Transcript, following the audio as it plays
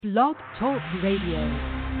Blog Talk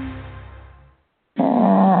Radio.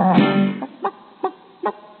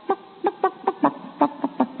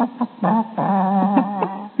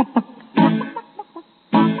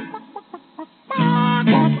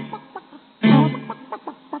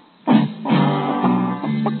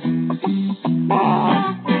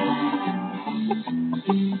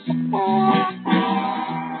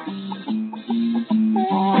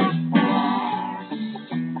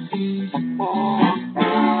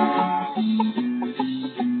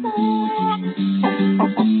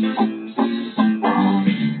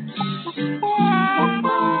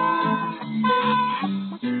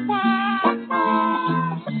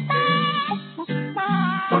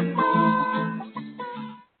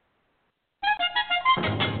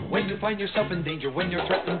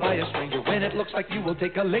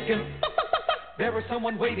 Take a licking. There is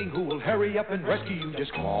someone waiting who will hurry up and rescue you.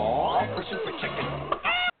 Just call for Super Chicken.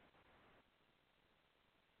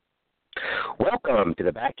 Welcome to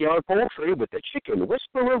the Backyard Poultry with the Chicken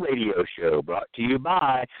Whisperer radio show, brought to you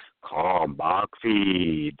by Kalmbach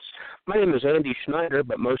Feeds. My name is Andy Schneider,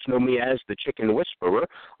 but most know me as the Chicken Whisperer,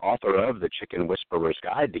 author of the Chicken Whisperer's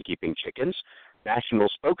Guide to Keeping Chickens, National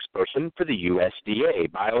Spokesperson for the USDA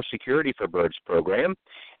Biosecurity for Birds program,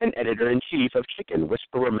 and editor-in-chief of Chicken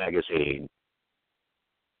Whisperer magazine.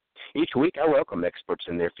 Each week, I welcome experts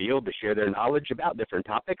in their field to share their knowledge about different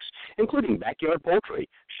topics, including backyard poultry,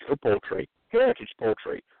 show poultry, heritage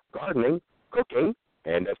poultry, gardening, cooking,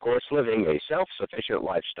 and, of course, living a self-sufficient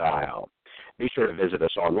lifestyle. Be sure to visit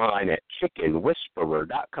us online at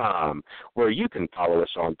chickenwhisperer.com, where you can follow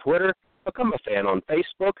us on Twitter, become a fan on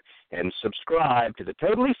Facebook, and subscribe to the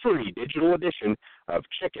totally free digital edition of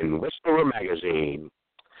Chicken Whisperer magazine.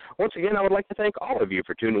 Once again, I would like to thank all of you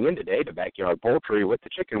for tuning in today to Backyard Poultry with the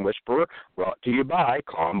Chicken Whisperer, brought to you by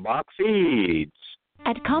Kalmbach Feeds.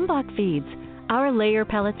 At Kalmbach Feeds, our layer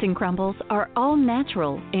pellets and crumbles are all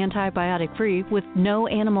natural, antibiotic-free with no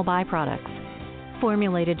animal byproducts.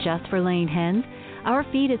 Formulated just for laying hens, our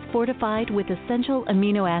feed is fortified with essential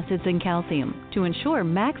amino acids and calcium to ensure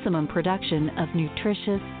maximum production of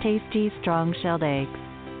nutritious, tasty, strong-shelled eggs.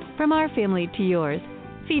 From our family to yours,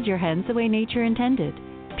 feed your hens the way nature intended.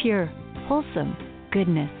 Pure, wholesome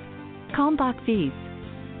goodness. Kalmbach Feeds.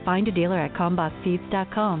 Find a dealer at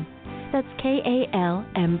kalmbachfeeds.com. That's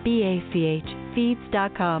KALMBACH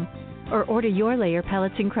feeds.com. Or order your layer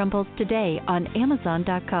pellets and crumbles today on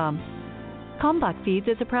Amazon.com. Kalmbach Feeds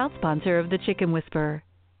is a proud sponsor of the Chicken Whisperer.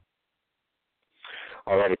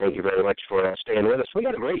 All righty, thank you very much for staying with us. We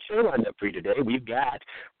got a great show lined up for you today. We've got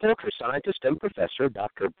poultry scientist and professor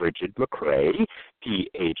Dr. Brigid McCrea,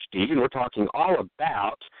 Ph.D., and we're talking all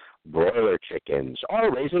about broiler chickens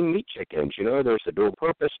or raising meat chickens. You know, there's the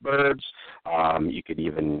dual-purpose birds. You could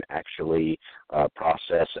even actually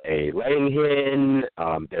process a laying hen.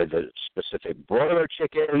 There's the specific broiler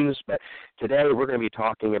chickens. But today we're going to be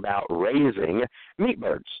talking about raising meat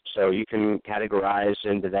birds. So you can categorize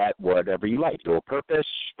into that whatever you like, dual-purpose,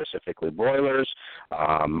 specifically broilers,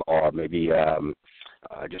 or maybe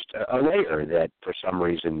just a layer that for some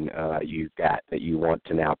reason you've got that you want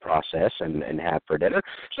to now process and have for dinner.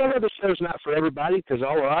 So I know this show's not for everybody because a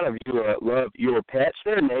lot of you love your pets.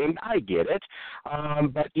 They're named. I get it.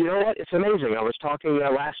 But you know what? It's amazing. I was talking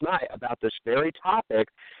last night about this very topic,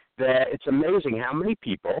 that it's amazing how many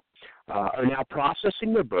people are now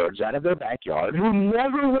processing their birds out of their backyard who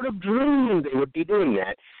never would have dreamed they would be doing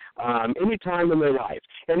that any time in their life.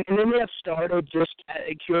 And then they have started just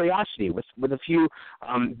a curiosity with a few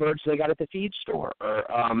birds they got at the feed store,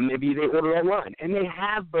 or maybe they order online, and they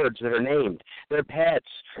have birds that are named. They're pets.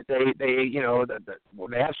 They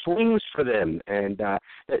have swings for them, and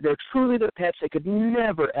they're truly their pets. They could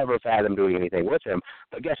never, ever fathom doing anything with them.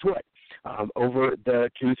 But guess what? Over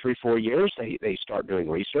the 2, 3, 4 years, they start doing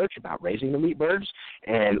research about raising the meat birds,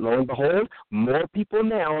 and lo and behold, more people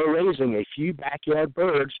now are raising a few backyard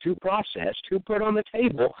birds to process, to put on the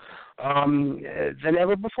table, than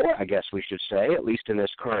ever before, I guess we should say, at least in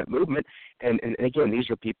this current movement. And again, these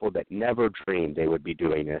are people that never dreamed they would be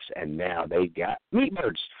doing this, and now they got meat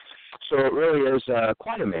birds. So it really is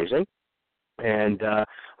quite amazing. And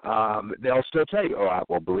they'll still tell you,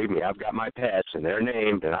 well, believe me, I've got my pets, and they're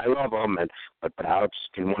named, and I love them, but I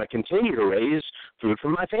want to continue to raise food for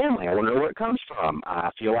my family. I want to know where it comes from.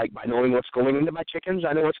 I feel like by knowing what's going into my chickens,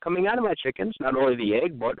 I know what's coming out of my chickens, not only the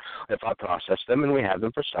egg, but if I process them and we have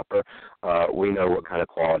them for supper, we know what kind of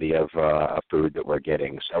quality of food that we're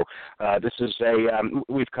getting. So this is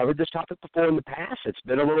we've covered this topic before in the past. It's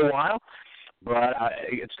been a little while. but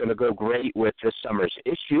it's going to go great with this summer's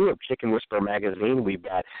issue of Chicken Whisperer magazine. We've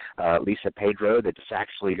got Lisa Pedro that's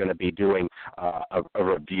actually going to be doing a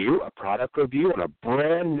product review on a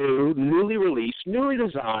brand new, newly released, newly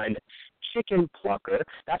designed chicken plucker.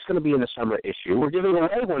 That's going to be in the summer issue. We're giving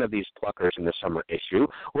away one of these pluckers in the summer issue.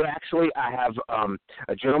 I have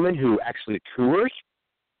a gentleman who actually tours.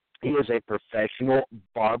 He is a professional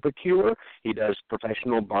barbecuer. He does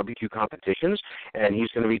professional barbecue competitions, and he's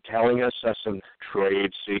going to be telling us some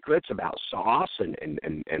trade secrets about sauce and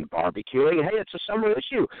barbecuing. Hey, it's a summer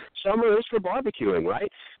issue. Summer is for barbecuing,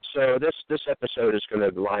 right? So this episode is going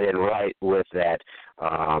to line in right with that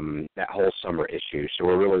whole summer issue. So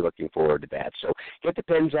we're really looking forward to that. So get the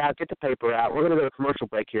pens out, get the paper out. We're going to go to a commercial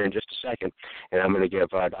break here in just a second, and I'm going to give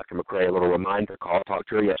Dr. McCrea a little reminder call. I talked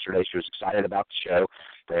to her yesterday. She was excited about the show,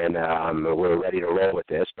 and we're ready to roll with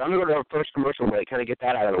this. But I'm going to go to our first commercial break, kind of get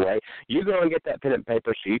that out of the way. You go and get that pen and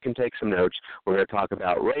paper so you can take some notes. We're going to talk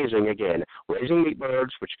about raising meat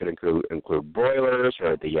birds, which can include broilers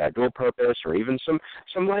or the dual purpose, or even some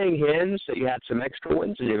laying hens that you had some extra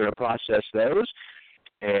ones, and you're going to process those.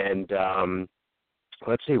 And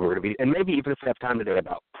let's see, we're going to be, and maybe even if we have time today,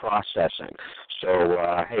 about processing. So,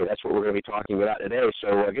 hey, that's what we're going to be talking about today.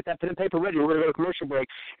 So get that pen and paper ready. We're going to go to commercial break,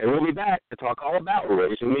 and we'll be back to talk all about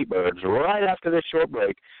raising meat birds right after this short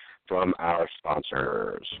break from our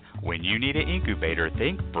sponsors. When you need an incubator,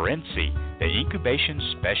 think Brincy, the incubation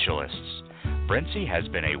specialists. Brincy has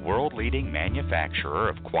been a world-leading manufacturer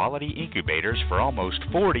of quality incubators for almost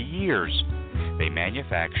 40 years. They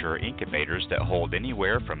manufacture incubators that hold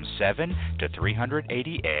anywhere from 7 to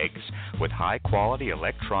 380 eggs with high-quality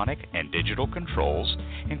electronic and digital controls,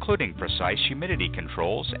 including precise humidity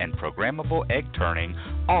controls and programmable egg turning,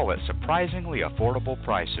 all at surprisingly affordable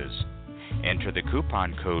prices. Enter the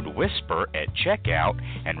coupon code WHISPER at checkout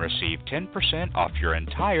and receive 10% off your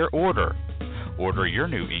entire order. Order your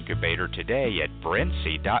new incubator today at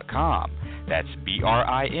Brincy.com. That's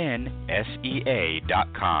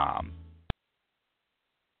BRINSEA.com.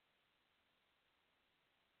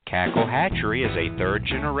 Cackle Hatchery is a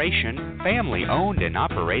third-generation, family-owned and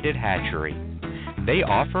operated hatchery. They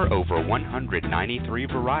offer over 193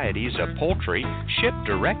 varieties of poultry shipped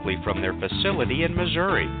directly from their facility in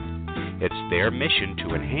Missouri. It's their mission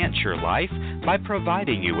to enhance your life by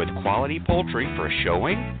providing you with quality poultry for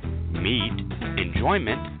showing, meat,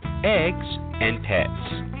 enjoyment, eggs, and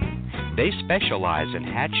pets. They specialize in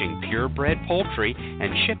hatching purebred poultry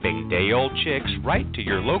and shipping day-old chicks right to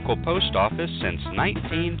your local post office since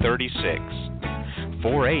 1936.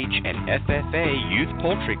 4-H and FFA youth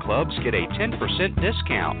poultry clubs get a 10%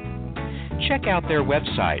 discount. Check out their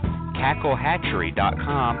website,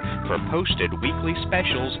 cacklehatchery.com, for posted weekly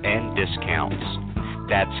specials and discounts.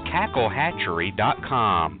 That's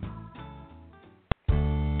cacklehatchery.com.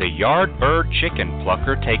 The Yard Bird Chicken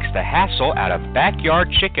Plucker takes the hassle out of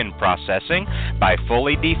backyard chicken processing by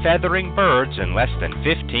fully defeathering birds in less than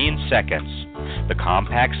 15 seconds. The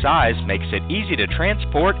compact size makes it easy to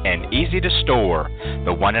transport and easy to store.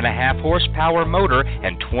 The 1.5 horsepower motor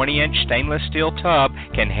and 20-inch stainless steel tub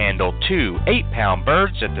can handle 2 8-pound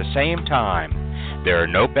birds at the same time. There are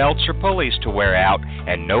no belts or pulleys to wear out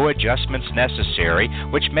and no adjustments necessary,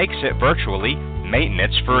 which makes it virtually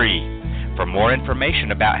maintenance-free. For more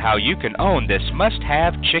information about how you can own this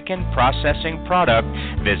must-have chicken processing product,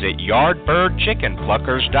 visit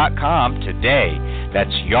yardbirdchickenpluckers.com today. That's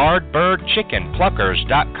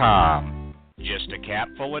yardbirdchickenpluckers.com. Just a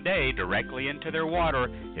capful a day directly into their water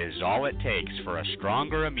is all it takes for a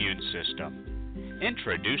stronger immune system.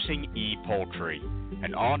 Introducing ePoultry,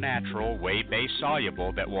 an all-natural, whey-based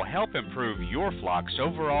soluble that will help improve your flock's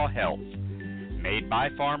overall health. Made by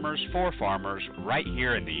farmers for farmers right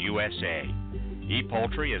here in the USA.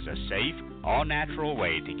 ePoultry is a safe, all-natural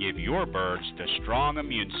way to give your birds the strong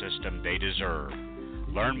immune system they deserve.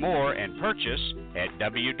 Learn more and purchase at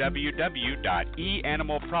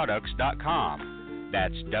www.eanimalproducts.com.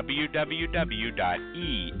 That's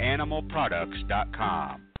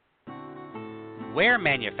www.eanimalproducts.com. Ware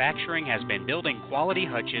Manufacturing has been building quality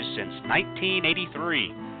hutches since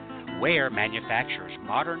 1983. Ware manufactures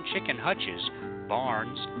modern chicken hutches,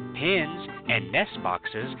 barns, pens, and nest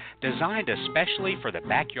boxes designed especially for the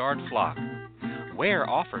backyard flock. Ware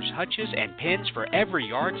offers hutches and pens for every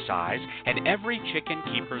yard size and every chicken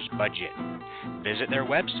keeper's budget. Visit their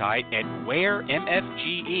website at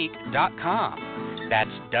waremfginc.com.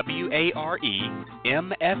 That's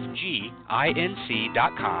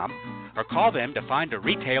WAREMFGINC.com, or call them to find a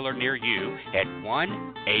retailer near you at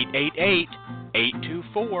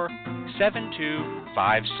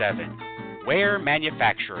 1-888-824-7257. Ware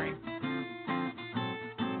Manufacturing.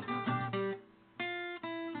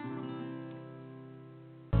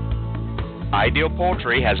 Ideal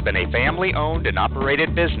Poultry has been a family-owned and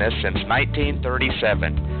operated business since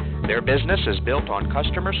 1937. Their business is built on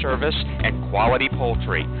customer service and quality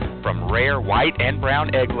poultry, from rare white and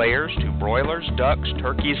brown egg layers to broilers, ducks,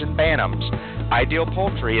 turkeys, and bantams. Ideal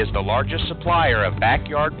Poultry is the largest supplier of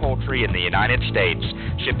backyard poultry in the United States,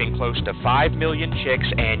 shipping close to 5 million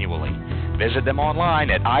chicks annually. Visit them online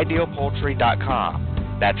at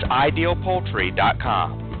idealpoultry.com. That's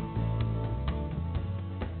idealpoultry.com.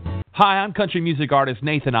 Hi, I'm country music artist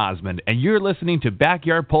Nathan Osmond, and you're listening to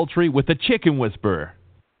Backyard Poultry with the Chicken Whisperer.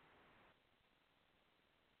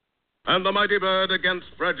 And the mighty bird against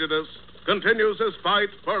prejudice continues his fight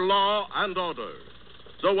for law and order.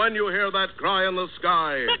 So when you hear that cry in the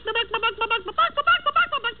sky,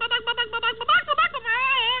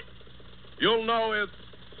 you'll know it's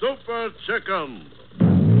Super Chicken.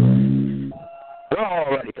 All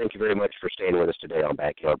righty, thank you very much for staying with us today on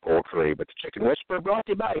Backyard Poultry. But the Chicken Whisperer brought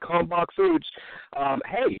to you by Kalmbach Feeds.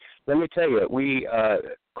 Hey, let me tell you, we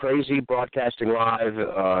crazy broadcasting live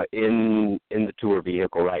in the tour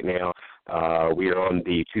vehicle right now. We are on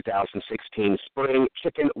the 2016 Spring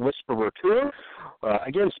Chicken Whisperer Tour.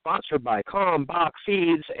 Again, sponsored by Kalmbach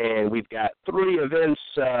Feeds, and we've got 3 events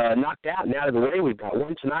knocked out and out of the way. We've got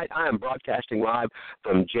one tonight. I am broadcasting live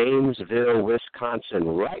from Janesville, Wisconsin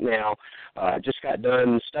right now. Just got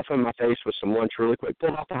done stuffing my face with some lunch really quick.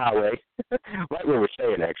 Pulled off the highway, right where we're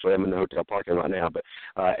staying, actually. I'm in the hotel parking lot now. But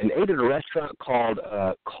and ate at a restaurant called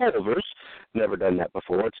Culver's. Never done that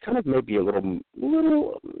before. It's kind of maybe a little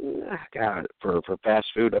God, for fast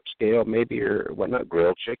food, upscale maybe, or whatnot,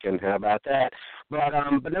 grilled chicken. How about that? But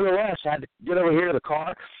nonetheless, I had to get over here to the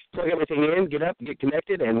car, plug everything in, get up, get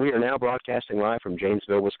connected, and we are now broadcasting live from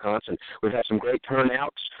Janesville, Wisconsin. We've had some great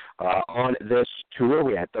turnouts on this tour.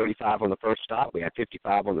 We had 35 on the first stop. We had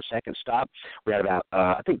 55 on the second stop. We had about,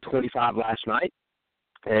 I think, 25 last night.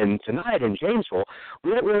 And tonight in Janesville,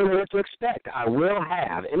 we don't really know what to expect. I will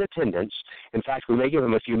have in attendance, in fact, we may give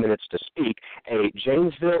him a few minutes to speak, a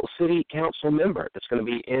Janesville City Council member that's going to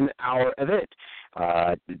be in our event.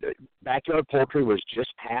 Backyard Poultry was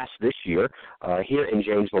just passed this year here in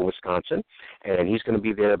Janesville, Wisconsin, and he's going to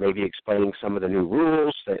be there maybe explaining some of the new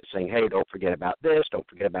rules, saying, hey, don't forget about this, don't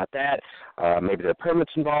forget about that. Maybe there are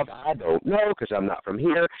permits involved. I don't know because I'm not from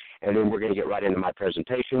here. And then we're going to get right into my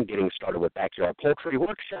presentation, getting started with Backyard Poultry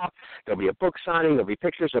Workshop. There'll be a book signing. There'll be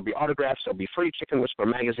pictures. There'll be autographs. There'll be free Chicken Whisperer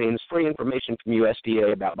magazines, free information from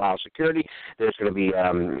USDA about biosecurity. There's going to be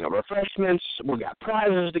refreshments. We've got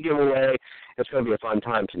prizes to give away. It's going to be a fun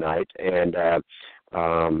time tonight. And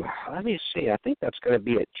let me see. I think that's going to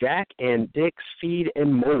be at Jack and Dick's Feed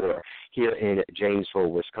and More here in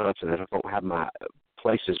Janesville, Wisconsin. I don't have my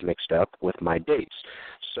places mixed up with my dates.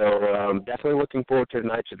 So definitely looking forward to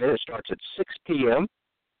tonight's event. It starts at 6 p.m.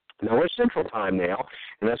 Now, we're Central Time now,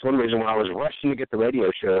 and that's one reason why I was rushing to get the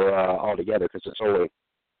radio show all together, because it's only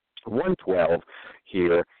 1:12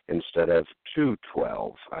 here instead of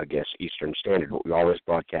 2:12, I guess, Eastern Standard. But we always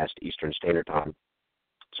broadcast Eastern Standard Time.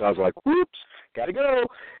 So I was like, whoops, got to go,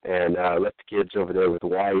 and left the kids over there with the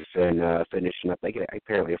wife and finishing up. They get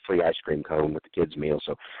apparently a free ice cream cone with the kids' meal.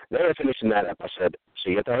 So they're finishing that up. I said,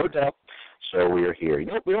 see you at the hotel. So we're here. You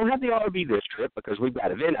know, we don't have the RV this trip because we've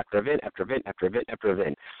got event after event after event after event after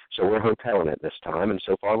event. So we're hoteling it this time, and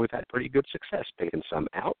so far we've had pretty good success picking some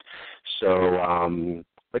out. So,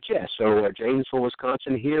 but yeah, so Janesville,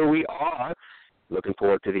 Wisconsin, here we are. Looking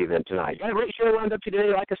forward to the event tonight. Got a great show lined up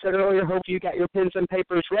today. Like I said earlier, hope you got your pens and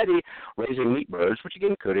papers ready. Raising meat birds, which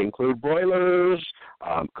again could include broilers,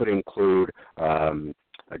 could include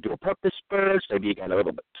dual-purpose birds. Maybe you got a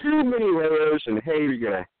little bit too many layers, and hey, you're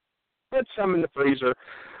going to put some in the freezer.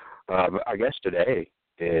 Our guest today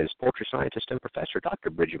is poultry scientist and professor Dr.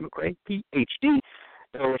 Brigid McCrea, Ph.D.,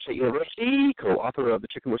 Delaware State University, co-author of the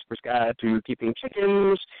Chicken Whisperer's Guide to Keeping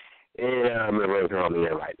Chickens. And I'm going to run her on the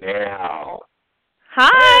air right now.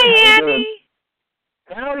 Hi, Andy.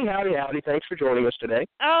 Howdy. Thanks for joining us today.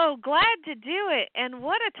 Oh, glad to do it. And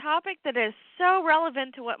what a topic that is so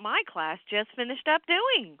relevant to what my class just finished up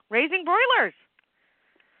doing, raising broilers.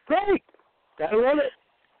 Great. Gotta love it.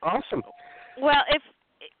 Awesome. Well, if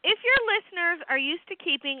your listeners are used to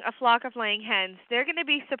keeping a flock of laying hens, they're going to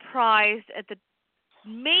be surprised at the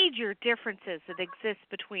major differences that exist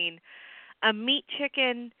between a meat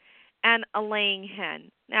chicken and a laying hen.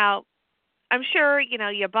 Now, I'm sure,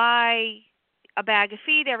 you buy a bag of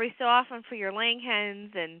feed every so often for your laying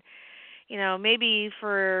hens, and, maybe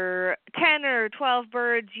for 10 or 12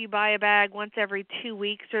 birds, you buy a bag once every 2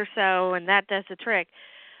 weeks or so, and that does the trick.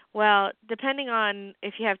 Well, depending on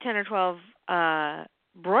if you have 10 or 12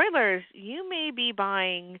 broilers, you may be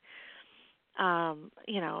buying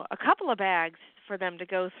a couple of bags for them to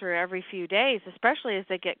go through every few days, especially as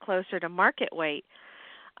they get closer to market weight.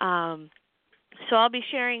 So I'll be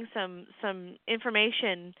sharing some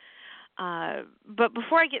information. But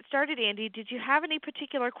before I get started, Andy, did you have any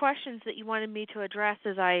particular questions that you wanted me to address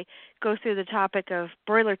as I go through the topic of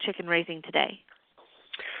broiler chicken raising today?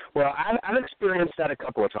 Well, I've experienced that a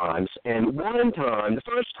couple of times, and one time, the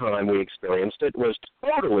first time we experienced it was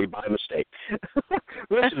totally by mistake.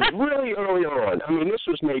 This is really early on. I mean, this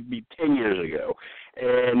was maybe 10 years ago,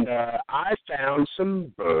 and I found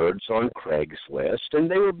some birds on Craigslist,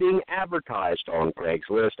 and they were being advertised on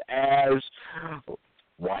Craigslist as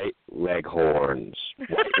white leghorns,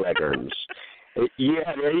 white leghorns.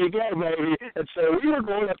 Yeah, there you go, baby. And so we were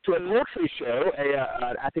going up to a poultry show,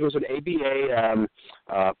 I think it was an ABA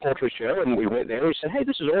poultry show, and we went there and we said, hey,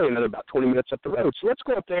 this is only another about 20 minutes up the road, so let's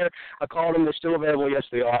go up there. I called them. They're still available. Yes,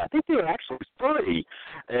 they are. I think they were actually free.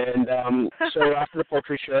 And so after the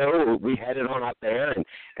poultry show, we headed on up there,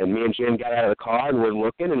 and me and Jen got out of the car, and we're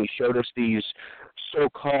looking, and he showed us these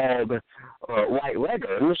so-called white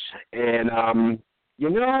leghorns, and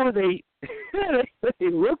they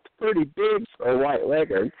looked pretty big for a white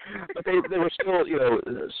leghorn, but they were still,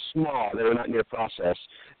 small. They were not near process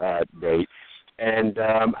date. And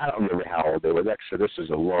I don't remember how old they were. Actually, this is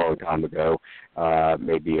a long time ago,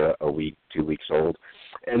 maybe a week, 2 weeks old.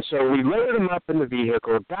 And so we loaded them up in the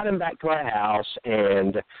vehicle, got them back to our house,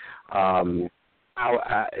 and I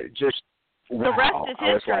just... Wow. The rest is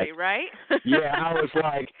history, right? Yeah, I was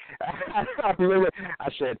like, I remember, I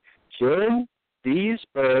said, Jen, these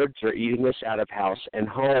birds are eating us out of house and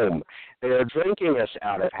home. They are drinking us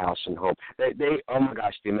out of house and home. They oh my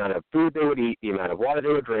gosh, the amount of food they would eat, the amount of water they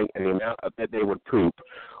would drink, and the amount that they would poop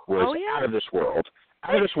was out of this world.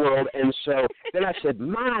 Out of this world. And so then I said,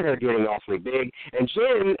 they're getting awfully big. And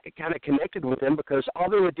Jen kind of connected with them because all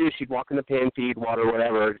they would do, she'd walk in the pen, feed, water,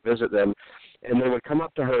 whatever, visit them, and they would come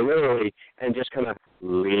up to her literally and just kind of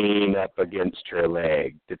lean up against her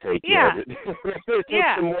leg to take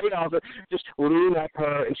some weight off it, just lean up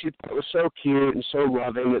her, and she thought it was so cute and so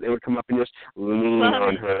loving that they would come up and just lean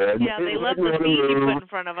on her. Yeah, they love the feed you put in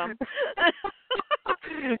front of them.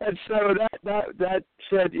 And so that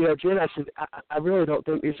said, Jen, I said, I really don't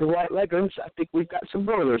think these are white leghorns. I think we've got some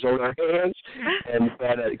broilers on our hands. And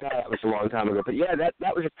God, that was a long time ago. But yeah,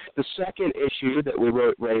 that was the second issue that we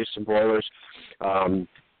raised some broilers,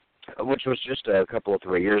 which was just a couple of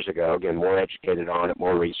 3 years ago. Again, more educated on it,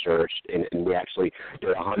 more researched, and we actually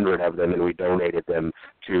did 100 of them, and we donated them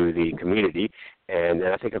to the community. And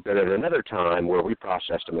then I think I've been at another time where we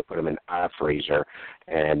processed them and put them in our freezer.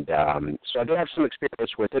 And so I do have some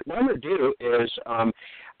experience with it. What I'm going to do is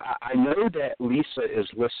I know that Lisa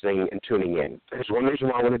is listening and tuning in. There's one reason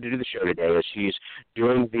why I wanted to do the show today is she's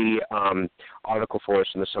doing the article for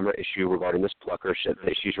us in the summer issue regarding this plucker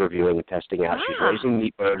that she's reviewing and testing out. She's raising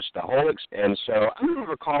meat birds, the whole and so I'm going to have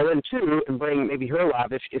her call in, too, and bring maybe her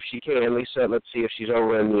live if she can. Lisa, let's see if she's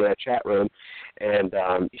over in the chat room. And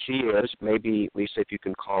she is. Maybe, Lisa, if you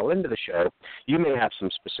can call into the show, you may have some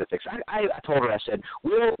specifics. I told her, I said,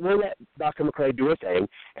 we'll let Dr. McCrea do her thing,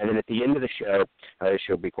 and then at the end of the show,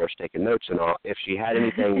 she'll be, of course, taking notes and all. If she had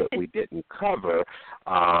anything that we didn't cover,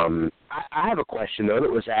 I have a question, though,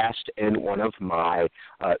 that was asked in one of my,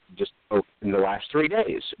 just in the last 3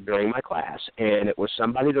 days during my class, and it was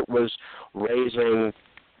somebody that was raising,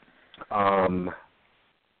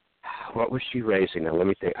 what was she raising? Now, let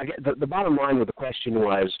me think. The bottom line of the question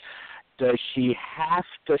was, does she have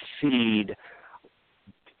to feed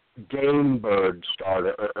game bird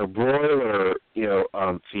starter or broiler,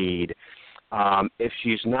 feed if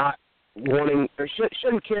she's not wanting, or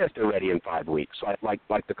shouldn't care if they're ready in 5 weeks,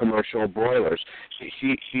 like the commercial broilers.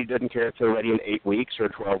 She doesn't care if they're ready in 8 weeks or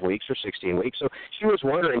 12 weeks or 16 weeks. So she was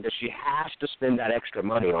wondering, does she have to spend that extra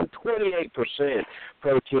money on 28%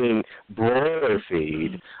 protein broiler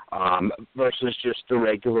feed versus just the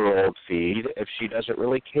regular old feed if she doesn't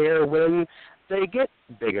really care when they get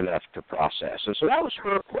big enough to process? And so that was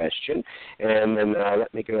her question. And then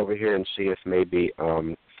let me get over here and see if maybe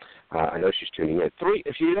I know she's tuning in.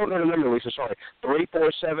 If you don't know the number, Lisa, sorry,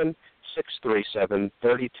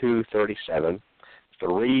 347-637-3237.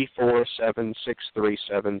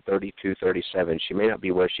 347-637-3237. She may not be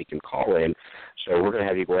where she can call in, so we're going to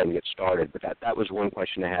have you go ahead and get started. But that was one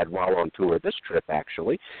question I had while on tour this trip,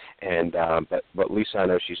 actually. And but Lisa, I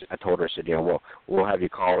know I told her, I said, we'll have you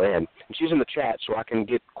call in. And she's in the chat, so I can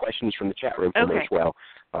get questions from the chat room from her as well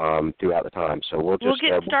throughout the time. So we'll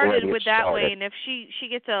get started with that way. And if she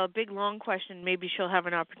gets a big long question, maybe she'll have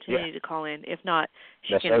an opportunity to call in. If not,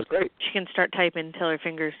 sounds great. She can start typing until her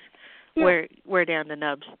fingers wear down the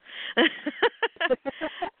nubs.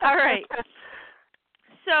 All right.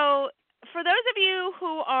 you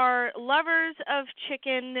who are lovers of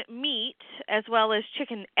chicken meat as well as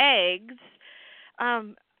chicken eggs,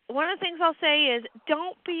 one of the things I'll say is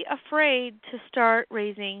don't be afraid to start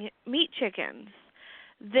raising meat chickens.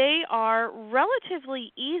 They are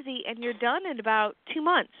relatively easy, and you're done in about 2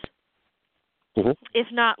 months, if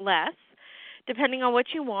not less, depending on what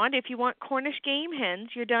you want. If you want Cornish game hens,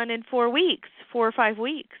 you're done in 4 weeks, 4 or 5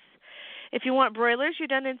 weeks. If you want broilers, you're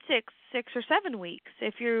done in 6 or 7 weeks.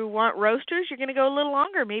 If you want roasters, you're going to go a little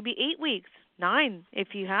longer, maybe 8 weeks, 9 if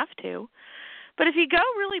you have to. But if you go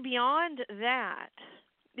really beyond that,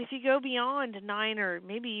 if you go beyond 9 or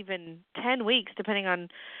maybe even 10 weeks, depending on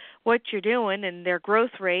what you're doing and their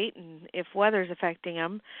growth rate and if weather's affecting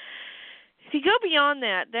them, if you go beyond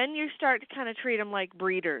that, then you start to kind of treat them like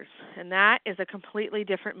breeders, and that is a completely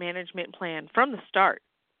different management plan from the start,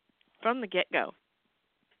 from the get-go.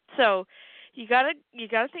 So you gotta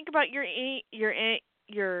think about your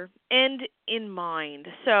end in mind.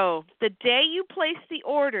 So the day you place the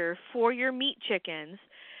order for your meat chickens,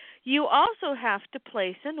 you also have to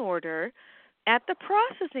place an order at the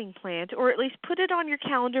processing plant, or at least put it on your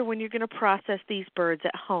calendar when you're going to process these birds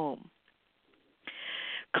at home.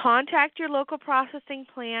 Contact your local processing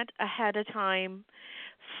plant ahead of time.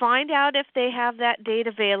 Find out if they have that date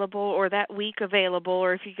available or that week available,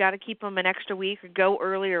 or if you got to keep them an extra week or go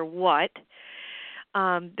early or what.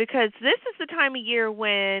 Because this is the time of year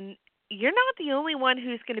when you're not the only one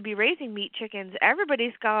who's going to be raising meat chickens.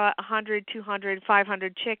 Everybody's got 100, 200,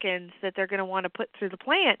 500 chickens that they're going to want to put through the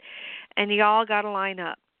plant, and you all got to line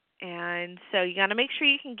up. And so you got to make sure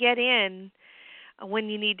you can get in when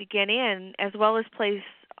you need to get in, as well as place.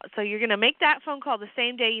 So you're going to make that phone call the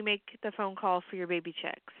same day you make the phone call for your baby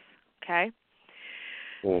chicks, okay?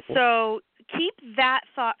 So keep that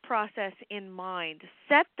thought process in mind.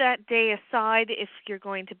 Set that day aside if you're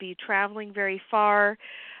going to be traveling very far.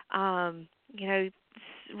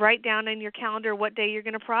 Write down in your calendar what day you're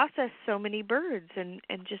going to process so many birds, and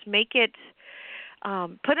just make it,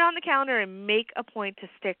 put it on the calendar and make a point to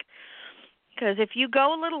stick. Because if you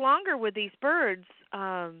go a little longer with these birds,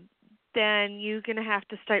 then you're going to have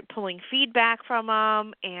to start pulling feedback from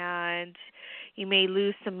them, and you may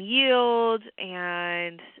lose some yield,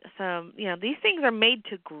 and these things are made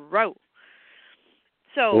to grow.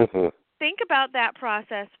 So think about that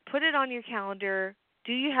process. Put it on your calendar.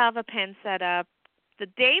 Do you have a pen set up? The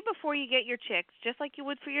day before you get your chicks, just like you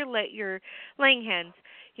would for your laying hens,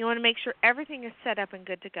 you want to make sure everything is set up and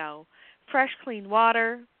good to go. Fresh, clean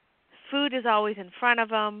water. Food is always in front of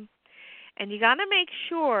them. And you got to make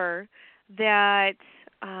sure that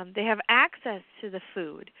they have access to the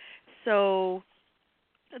food. So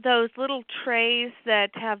those little trays that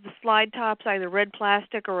have the slide tops, either red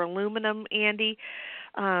plastic or aluminum, Andy,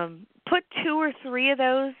 put 2 or 3 of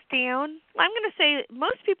those down. I'm going to say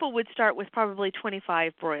most people would start with probably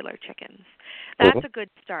 25 broiler chickens. That's a good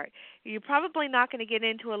start. You're probably not going to get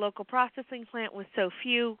into a local processing plant with so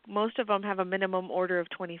few. Most of them have a minimum order of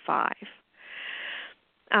 25.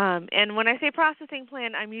 And when I say processing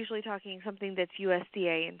plant, I'm usually talking something that's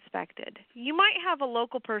USDA inspected. You might have a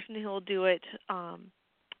local person who will do it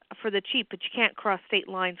for the cheap, but you can't cross state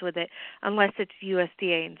lines with it unless it's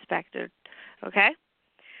USDA inspected. Okay?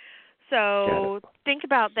 So think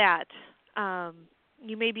about that.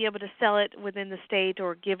 You may be able to sell it within the state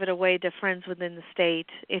or give it away to friends within the state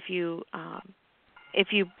if you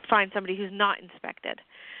find somebody who's not inspected.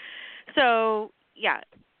 So, yeah.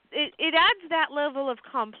 It adds that level of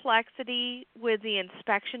complexity with the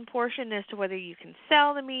inspection portion as to whether you can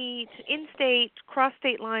sell the meat in-state,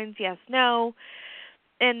 cross-state lines, yes, no.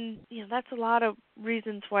 And, that's a lot of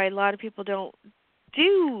reasons why a lot of people don't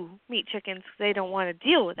do meat chickens because they don't want to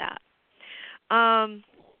deal with that.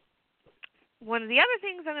 One of the other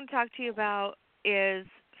things I'm going to talk to you about is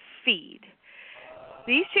feed.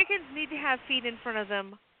 These chickens need to have feed in front of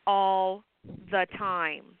them all the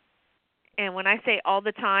time. And when I say all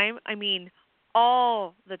the time, I mean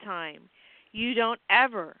all the time. You don't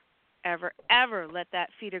ever, ever, ever let that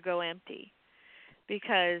feeder go empty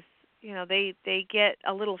because, they get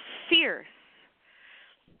a little fierce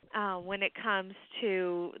when it comes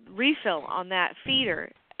to refill on that feeder.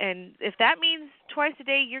 And if that means twice a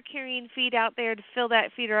day you're carrying feed out there to fill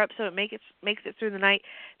that feeder up so it makes it through the night,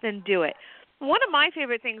 then do it. One of my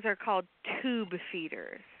favorite things are called tube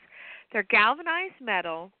feeders. They're galvanized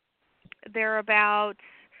metal. They're about,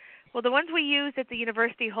 the ones we use at the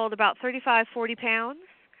university hold about 35, 40 pounds.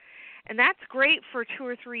 And that's great for 2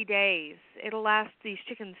 or 3 days. It'll last these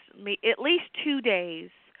chickens at least 2 days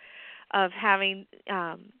of having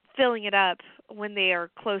filling it up when they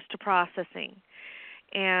are close to processing.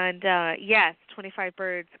 And, yes, 25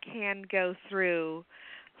 birds can go through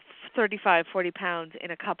 35, 40 pounds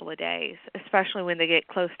in a couple of days, especially when they get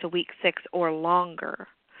close to week 6 or longer.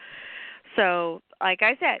 So, like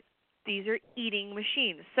I said, these are eating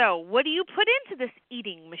machines. So, what do you put into this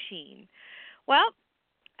eating machine? Well,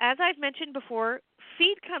 as I've mentioned before,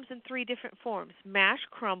 feed comes in 3 different forms: mash,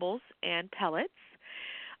 crumbles, and pellets.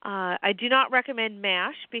 I do not recommend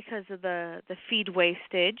mash because of the feed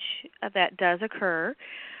wastage that does occur.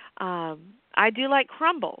 I do like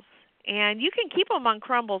crumbles, and you can keep them on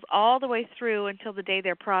crumbles all the way through until the day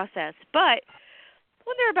they're processed. But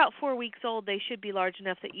when they're about 4 weeks old, they should be large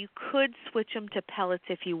enough that you could switch them to pellets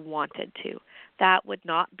if you wanted to. That would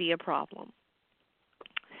not be a problem.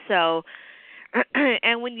 So,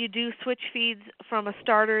 and when you do switch feeds from a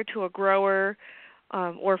starter to a grower,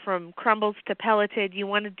 or from crumbles to pelleted, you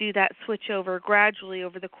want to do that switch over gradually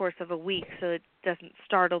over the course of a week so it doesn't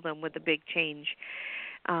startle them with a big change.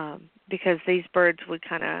 Because these birds would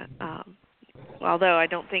kind of, although I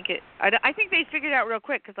think they figured it out real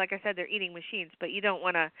quick because, like I said, they're eating machines. But you don't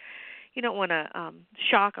want to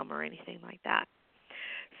shock them or anything like that.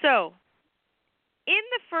 So, in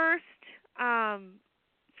the first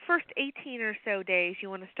 18 or so days, you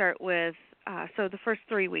want to start with so the first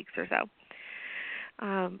 3 weeks or so.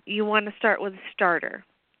 You want to start with a starter.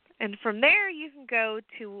 And from there, you can go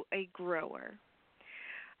to a grower.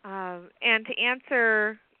 And to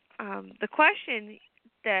answer the question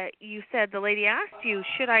that you said the lady asked you,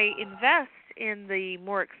 should I invest in the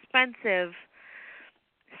more expensive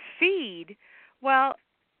feed? Well,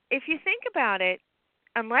 if you think about it,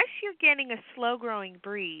 unless you're getting a slow-growing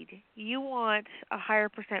breed, you want a higher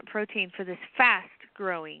percent protein for this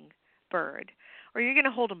fast-growing bird, or you're going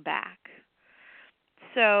to hold them back.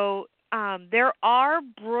 So there are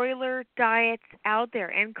broiler diets out there,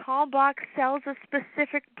 and Kalmbach sells a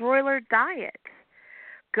specific broiler diet.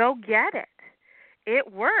 Go get it.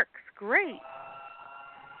 It works great.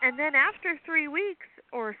 And then after 3 weeks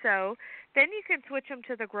or so, then you can switch them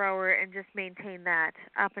to the grower and just maintain that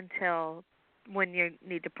up until when you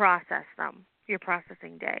need to process them, your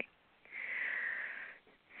processing day.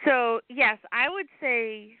 So, yes, I would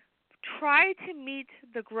say try to meet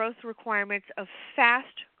the growth requirements of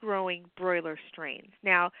fast-growing broiler strains.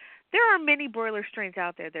 Now, there are many broiler strains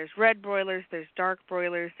out there. There's red broilers, there's dark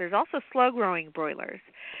broilers, there's also slow-growing broilers.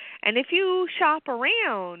 And if you shop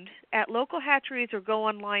around at local hatcheries or go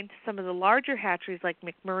online to some of the larger hatcheries like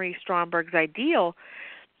McMurray, Stromberg's Ideal,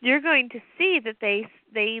 you're going to see that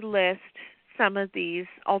they list some of these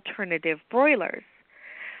alternative broilers.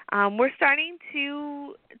 We're starting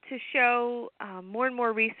to show more and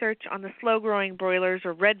more research on the slow-growing broilers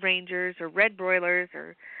or red rangers or red broilers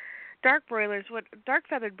or dark broilers, dark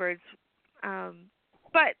feathered birds.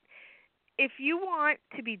 But if you want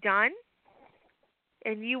to be done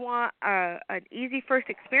and you want an easy first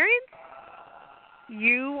experience,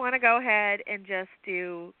 you want to go ahead and just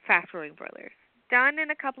do fast-growing broilers. Done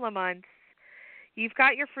in a couple of months. You've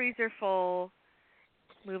got your freezer full.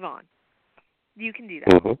 Move on. You can do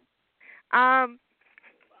that. Mm-hmm. I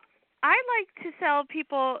like to tell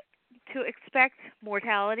people to expect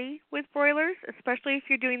mortality with broilers, especially if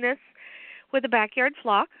you're doing this with a backyard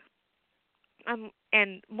flock.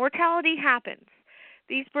 And mortality happens.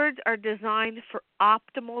 These birds are designed for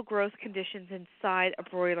optimal growth conditions inside a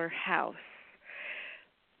broiler house.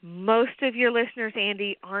 Most of your listeners,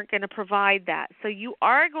 Andy, aren't going to provide that. So you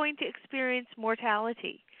are going to experience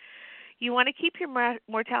mortality. You want to keep your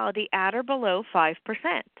mortality at or below 5%.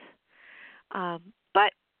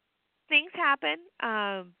 But things happen.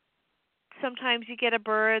 Sometimes you get a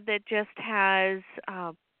bird that just has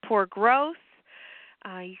poor growth.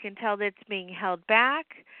 You can tell that it's being held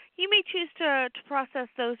back. You may choose to process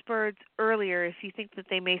those birds earlier if you think that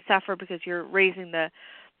they may suffer because you're raising the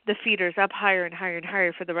feeders up higher and higher and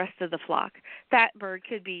higher for the rest of the flock. That bird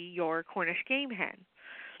could be your Cornish game hen.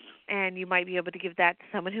 And you might be able to give that to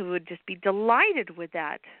someone who would just be delighted with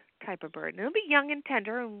that type of bird. And it'll be young and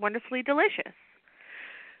tender and wonderfully delicious.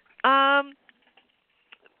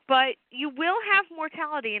 But you will have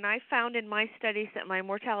mortality, and I found in my studies that my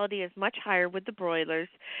mortality is much higher with the broilers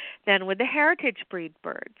than with the heritage breed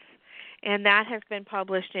birds. And that has been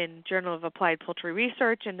published in Journal of Applied Poultry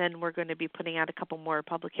Research, and then we're going to be putting out a couple more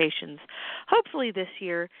publications. Hopefully this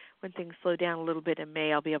year, when things slow down a little bit in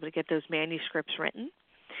May, I'll be able to get those manuscripts written.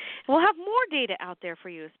 And we'll have more data out there for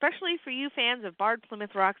you, especially for you fans of Barred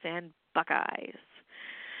Plymouth Rocks and Buckeyes.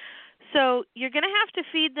 So you're going to have to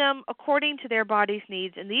feed them according to their body's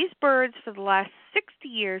needs. And these birds for the last 60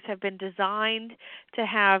 years have been designed to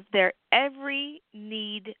have their every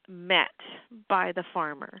need met by the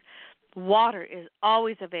farmer. Water is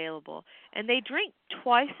always available, and they drink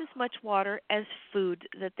twice as much water as food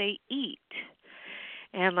that they eat.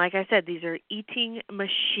 And like I said, these are eating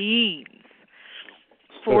machines.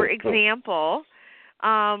 For example,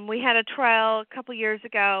 we had a trial a couple years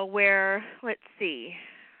ago where, let's see,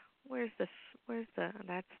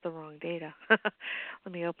 that's the wrong data.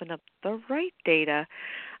 Let me open up the right data.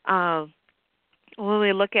 When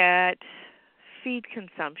we look at feed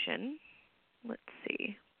consumption, let's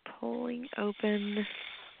see, pulling open.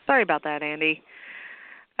 Sorry about that, Andy.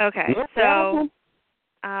 Okay, so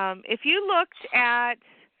if you looked at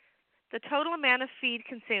the total amount of feed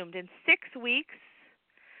consumed in 6 weeks,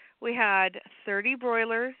 we had 30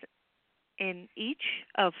 broilers in each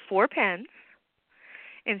of 4 pens.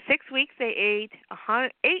 In 6 weeks, they ate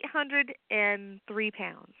 803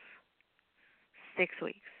 pounds. 6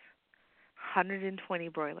 weeks. 120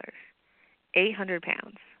 broilers. 800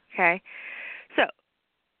 pounds. Okay? So,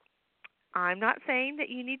 I'm not saying that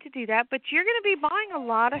you need to do that, but you're going to be buying a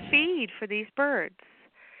lot of feed for these birds.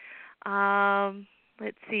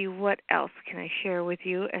 Let's see, what else can I share with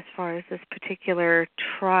you as far as this particular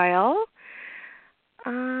trial?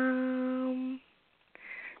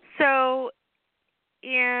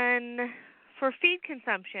 For feed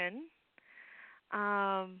consumption,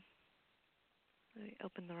 let me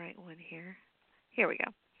open the right one here. Here we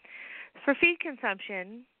go. For feed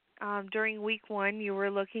consumption, during week 1, you were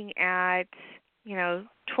looking at,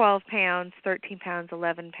 12 pounds, 13 pounds,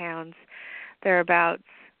 11 pounds, thereabouts,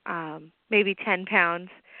 maybe 10 pounds.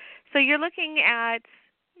 So you're going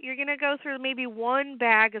to go through maybe 1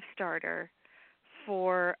 bag of starter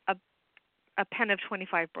for a pen of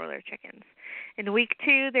 25 broiler chickens. In week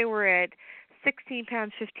 2, they were at 16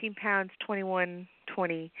 pounds, 15 pounds, 21,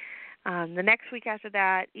 20. The next week after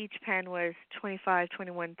that, each pen was 25,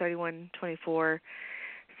 21, 31, 24.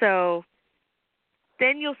 So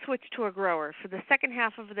then you'll switch to a grower. For the second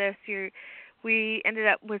half of this, we ended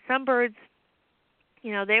up with some birds,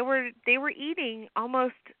 they were eating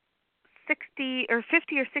almost 50 or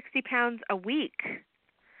 60 pounds a week.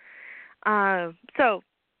 So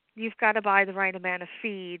you've got to buy the right amount of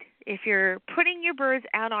feed. If you're putting your birds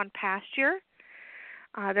out on pasture,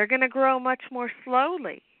 they're going to grow much more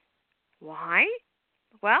slowly. Why?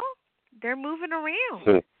 Well, they're moving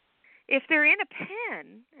around. If they're in a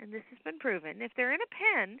pen, and this has been proven, if they're in a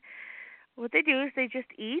pen, what they do is they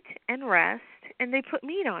just eat and rest, and they put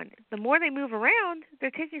meat on. The more they move around,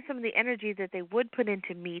 they're taking some of the energy that they would put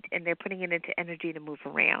into meat, and they're putting it into energy to move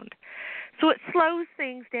around. So it slows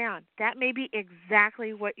things down. That may be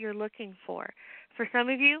exactly what you're looking for. For some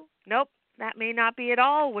of you, nope, that may not be at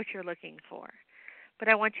all what you're looking for. But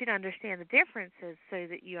I want you to understand the differences so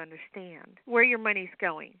that you understand where your money's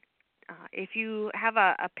going. If you have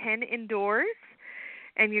a pen indoors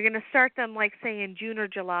and you're going to start them, like, say, in June or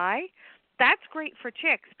July, that's great for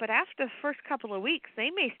chicks. But after the first couple of weeks, they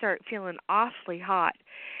may start feeling awfully hot.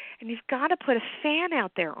 And you've got to put a fan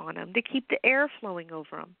out there on them to keep the air flowing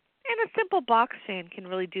over them. And a simple box fan can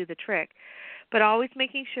really do the trick. But always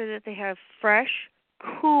making sure that they have fresh,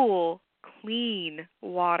 cool, clean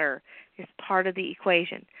water is part of the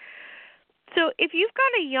equation. So if you've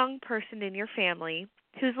got a young person in your family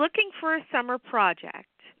who's looking for a summer project,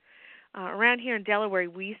 around here in Delaware,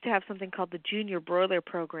 we used to have something called the Junior Broiler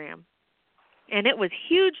Program, and it was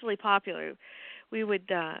hugely popular. We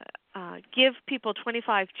would give people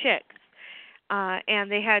 25 chicks,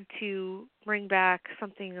 and they had to bring back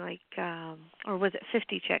something like, or was it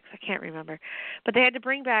 50 chicks? I can't remember. But they had to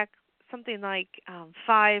bring back something like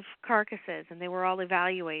 5 carcasses, and they were all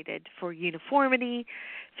evaluated for uniformity,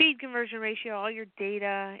 feed conversion ratio, all your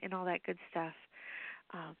data, and all that good stuff.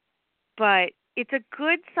 But it's a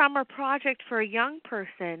good summer project for a young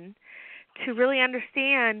person to really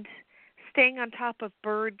understand staying on top of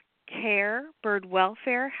bird care, bird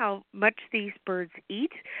welfare, how much these birds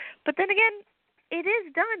eat. But then again, it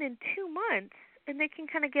is done in 2 months, and they can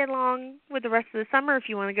kind of get along with the rest of the summer. If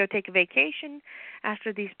you want to go take a vacation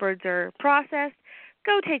after these birds are processed,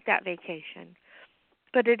 go take that vacation.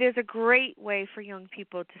 But it is a great way for young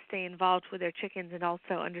people to stay involved with their chickens and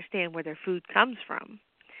also understand where their food comes from.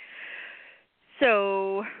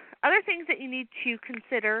 So other things that you need to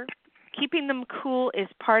consider, keeping them cool is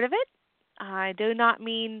part of it. I do not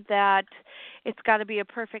mean that it's got to be a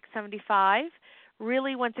perfect 75.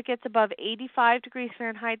 Really, once it gets above 85 degrees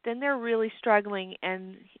Fahrenheit, then they're really struggling,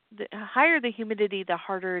 and the higher the humidity, the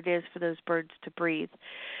harder it is for those birds to breathe.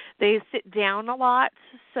 They sit down a lot,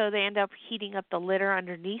 so they end up heating up the litter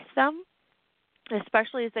underneath them,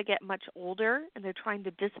 especially as they get much older, and they're trying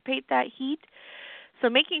to dissipate that heat. So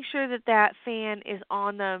making sure that that fan is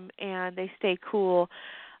on them and they stay cool.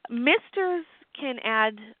 Misters can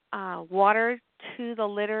add water to the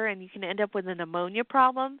litter, and you can end up with an ammonia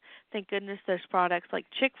problem. Thank goodness there's products like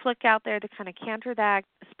Chick Flick out there to kind of counter that,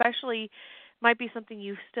 especially might be something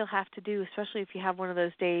you still have to do, especially if you have one of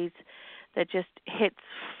those days that just hits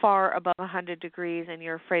far above 100 degrees and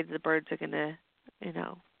you're afraid the birds are going to, you're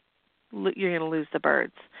going to lose the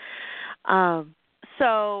birds.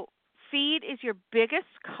 So feed is your biggest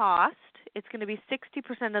cost. It's going to be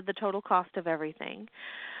 60% of the total cost of everything.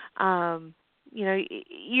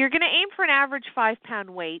 You're going to aim for an average 5-pound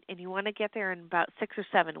weight, and you want to get there in about 6 or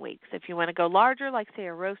 7 weeks. If you want to go larger, like, say,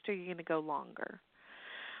 a roaster, you're going to go longer.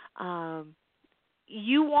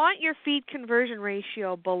 You want your feed conversion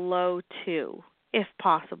ratio below 2, if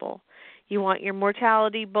possible. You want your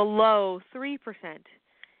mortality below 3%,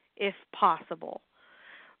 if possible.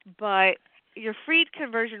 But your feed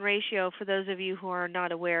conversion ratio, for those of you who are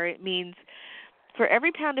not aware, it means for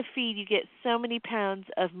every pound of feed, you get so many pounds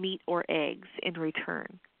of meat or eggs in return.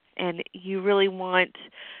 And you really want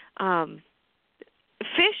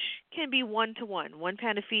fish can be 1-to-1. 1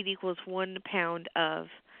 pound of feed equals 1 pound of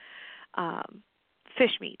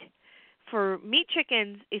fish meat. For meat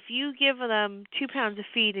chickens, if you give them 2 pounds of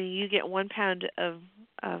feed and you get 1 pound of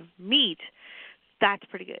meat, that's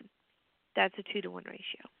pretty good. That's a 2-to-1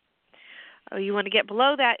 ratio. You want to get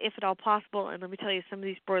below that if at all possible, and let me tell you, some of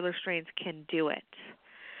these broiler strains can do it.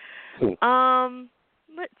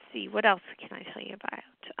 Let's see, what else can I tell you about?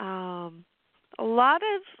 A lot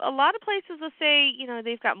of places will say,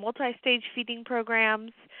 they've got multi-stage feeding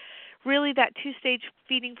programs. Really, that 2-stage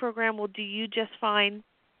feeding program will do you just fine.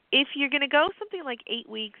 If you're going to go something like 8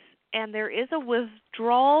 weeks and there is a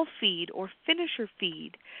withdrawal feed or finisher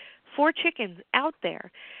feed for chickens out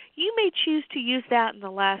there, you may choose to use that in the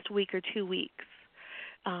last week or 2 weeks,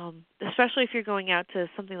 especially if you're going out to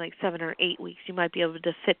something like 7 or 8 weeks. You might be able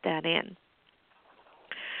to fit that in.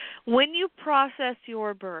 When you process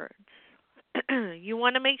your birds, you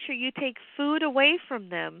want to make sure you take food away from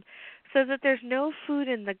them so that there's no food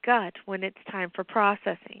in the gut when it's time for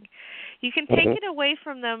processing. You can take it away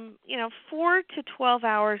from them, 4 to 12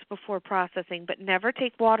 hours before processing, but never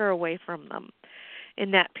take water away from them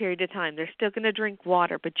in that period of time. They're still going to drink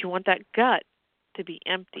water, but you want that gut to be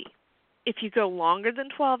empty. If you go longer than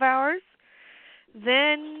 12 hours,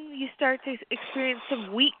 then you start to experience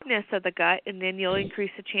some weakness of the gut, and then you'll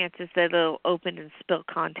increase the chances that it'll open and spill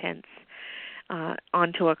contents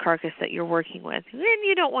onto a carcass that you're working with. Then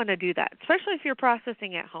you don't want to do that, especially if you're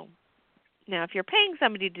processing at home. Now, if you're paying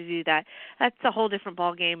somebody to do that, that's a whole different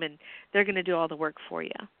ballgame, and they're going to do all the work for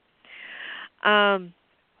you.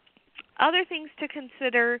 Other things to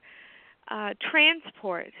consider,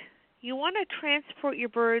 transport. You want to transport your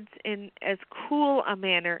birds in as cool a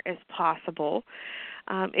manner as possible.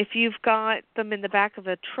 If you've got them in the back of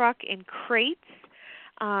a truck in crates,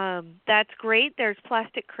 that's great. There's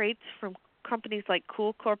plastic crates from companies like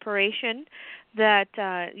Cool Corporation that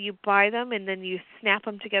you buy them and then you snap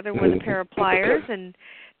them together with a pair of pliers, and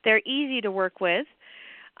they're easy to work with.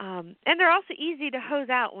 And they're also easy to hose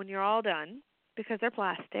out when you're all done because they're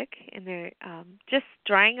plastic, and they're just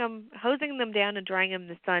hosing them down and drying them in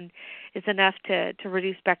the sun is enough to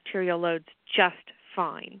reduce bacterial loads just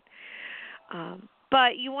fine.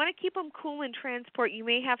 But you want to keep them cool in transport. You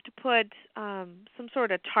may have to put some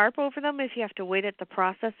sort of tarp over them if you have to wait at the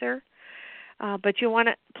processor. But you want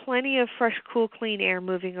plenty of fresh, cool, clean air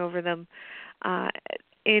moving over them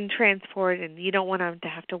in transport, and you don't want them to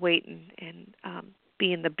have to wait and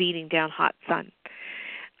be in the beating down hot sun.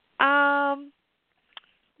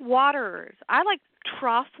 Waterers. I like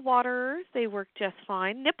trough waterers. They work just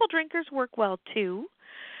fine. Nipple drinkers work well, too.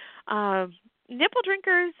 Nipple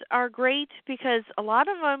drinkers are great because a lot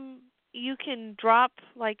of them you can drop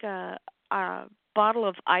like a bottle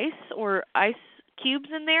of ice or ice cubes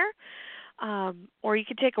in there. Or you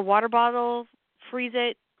could take a water bottle, freeze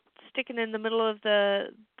it, stick it in the middle of the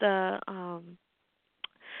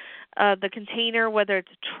container, whether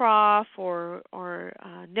it's a trough or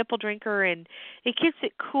a nipple drinker, and it keeps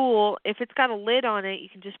it cool. If it's got a lid on it, you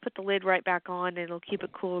can just put the lid right back on, and it'll keep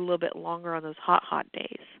it cool a little bit longer on those hot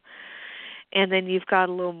days. And then you've got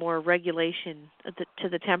a little more regulation to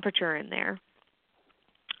the temperature in there.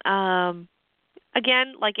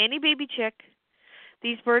 Again, like any baby chick,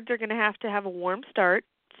 these birds are going to have a warm start,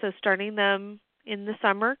 so starting them in the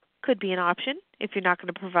summer could be an option if you're not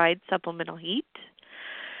going to provide supplemental heat.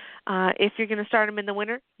 If you're going to start them in the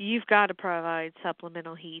winter, you've got to provide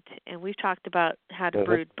supplemental heat, and we've talked about how to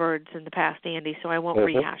brood birds in the past, Andy, so I won't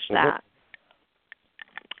rehash that.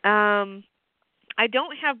 I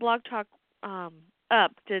don't have Blog Talk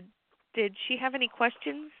up. Did she have any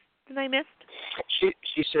questions that I missed?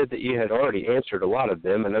 She said that you had already answered a lot of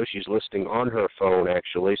them. I know she's listening on her phone,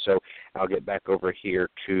 actually, so I'll get back over here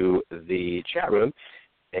to the chat room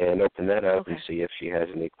and open that up and see if she has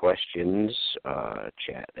any questions.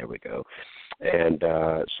 Chat, there we go. And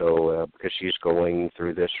because she's going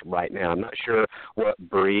through this right now, I'm not sure what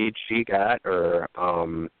breed she got or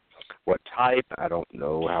what type. I don't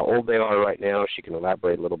know how old they are right now. She can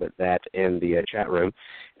elaborate a little bit that in the chat room.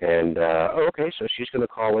 And, so she's going to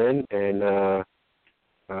call in, and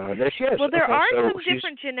there she is. Well, there are some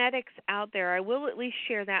different genetics out there. I will at least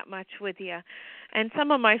share that much with you. And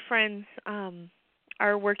some of my friends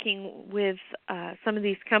are working with some of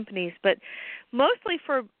these companies, but mostly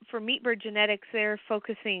for meat bird genetics, they're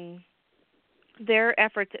focusing their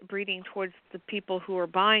efforts at breeding towards the people who are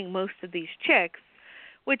buying most of these chicks,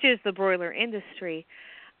 which is the broiler industry.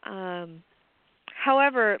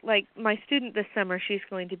 However, like my student this summer, she's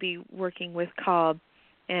going to be working with Cobb,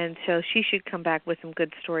 and so she should come back with some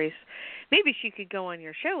good stories. Maybe she could go on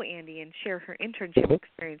your show, Andy, and share her internship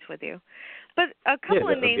experience with you. But a couple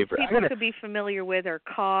of names people could be familiar with are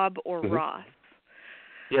Cobb or Ross.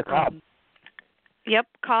 Yeah, Cobb. Yep,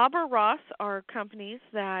 Cobb or Ross are companies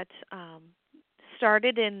that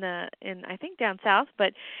started in I think down south,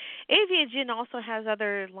 but Aviagen also has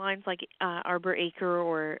other lines like Arbor Acre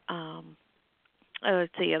or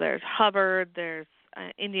let's see, there's Hubbard, there's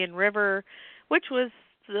Indian River, which was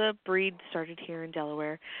the breed started here in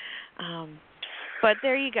Delaware. But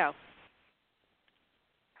there you go.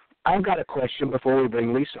 I've got a question before we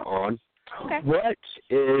bring Lisa on. Okay. What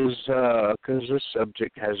is, because this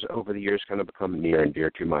subject has over the years kind of become near and dear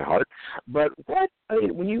to my heart, but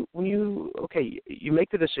when you make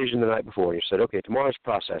the decision the night before, you said, okay, tomorrow's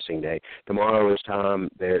processing day. Tomorrow is time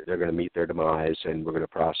they're going to meet their demise and we're going to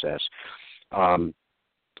process. From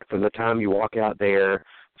the time you walk out there,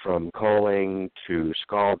 from culling to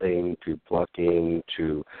scalding to plucking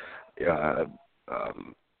to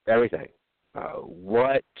everything,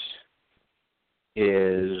 what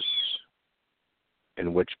is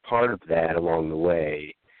and which part of that along the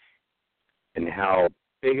way, and how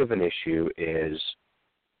big of an issue is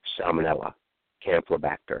Salmonella,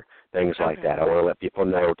 Campylobacter, things like that. I want to let people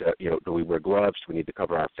know, do we wear gloves? Do we need to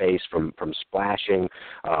cover our face from splashing?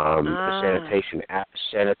 Sanitation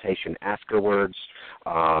afterwards.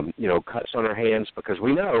 Cuts on our hands, because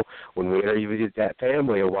we know when we interviewed that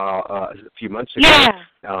family a few months ago,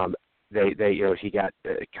 he got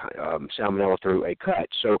salmonella through a cut.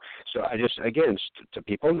 So I just, again, to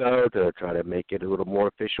people know, to try to make it a little more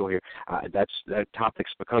official here, that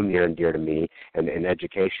topic's become near and dear to me, and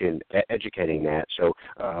educating that. So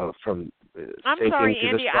from I'm thinking sorry, through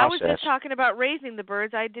Andy, this I was process, just talking about raising the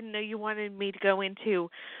birds. I didn't know you wanted me to go into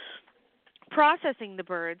processing the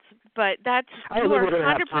birds, but you are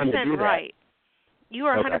 100% right. You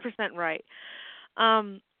are 100% right.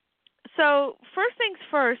 So first things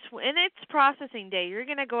first, when it's processing day, you're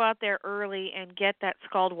going to go out there early and get that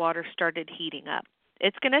scald water started heating up.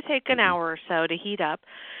 It's going to take an hour or so to heat up,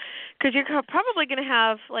 because you're probably going to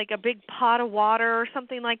have like a big pot of water or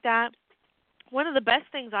something like that. One of the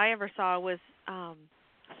best things I ever saw was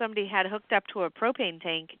somebody had hooked up to a propane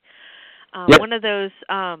tank, one of those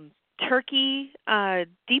turkey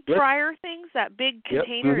deep fryer things. That big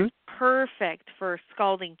container is perfect for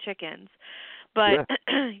scalding chickens. But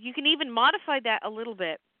you can even modify that a little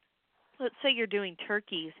bit. Let's say you're doing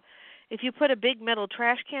turkeys. If you put a big metal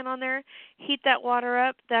trash can on there, heat that water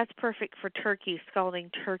up, that's perfect for turkeys, scalding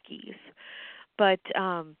turkeys. But,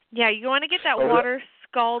 you want to get that water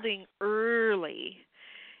scalding early.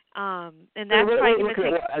 And that's probably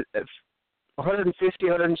going to take 150,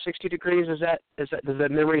 160 degrees, does that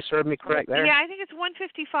memory serve me correct there? Yeah, I think it's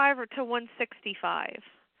 155 to 165.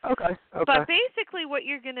 Okay. But basically what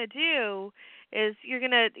you're going to do is you're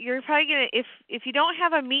probably going to, if you don't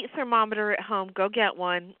have a meat thermometer at home, go get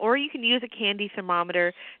one, or you can use a candy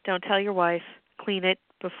thermometer. Don't tell your wife. Clean it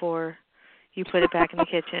before you put it back in the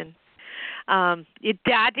kitchen.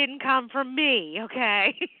 That didn't come from me,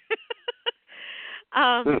 okay?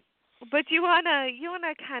 But you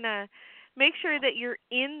wanna kind of make sure that you're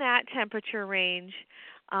in that temperature range.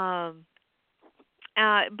 But,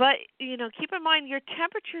 keep in mind your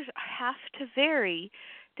temperatures have to vary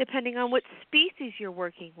depending on what species you're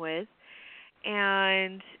working with.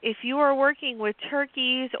 And if you are working with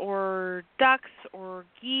turkeys or ducks or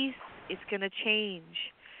geese, it's going to change.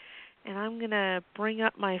 And I'm going to bring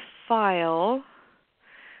up my file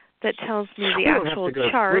that tells me the actual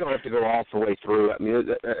chart. We don't have to go all the way through. I mean,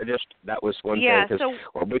 that was one thing. Yeah, so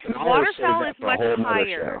we can waterfowl is much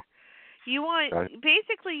higher. Show. You want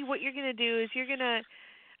basically what you're going to do is you're going to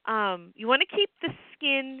you want to keep the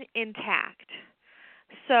skin intact.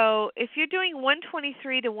 So if you're doing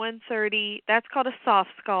 123 to 130, that's called a soft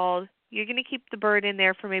scald. You're going to keep the bird in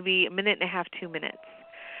there for maybe a minute and a half, 2 minutes.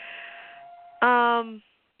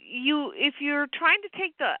 If you're trying to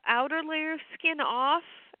take the outer layer of skin off,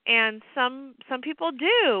 and some people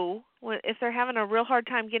do, if they're having a real hard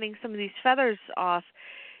time getting some of these feathers off,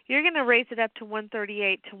 you're going to raise it up to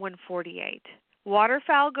 138 to 148.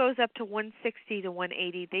 Waterfowl goes up to 160 to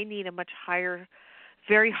 180. They need a much higher,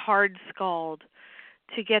 very hard scald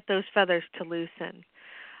to get those feathers to loosen.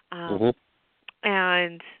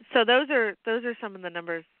 And so those are some of the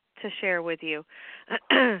numbers to share with you.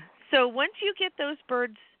 So once you get those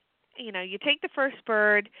birds, you take the first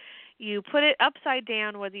bird, you put it upside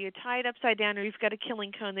down, whether you tie it upside down or you've got a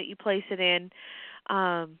killing cone that you place it in.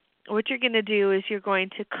 What you're going to do is you're going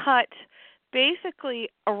to cut basically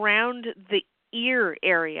around the ear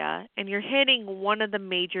area, and you're hitting one of the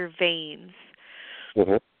major veins.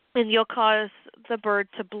 And you'll cause the bird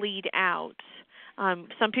to bleed out.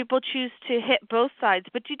 Some people choose to hit both sides,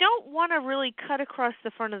 but you don't want to really cut across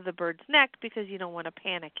the front of the bird's neck because you don't want to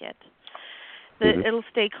panic it. It'll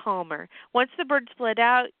stay calmer. Once the bird's bled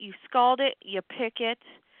out, you scald it, you pick it.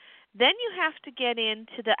 Then you have to get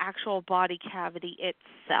into the actual body cavity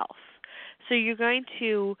itself. So you're going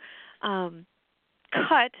to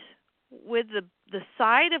cut with the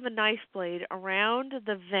side of a knife blade around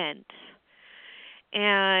the vent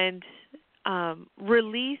and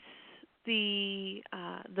release the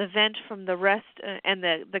vent from the rest and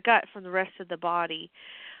the gut from the rest of the body.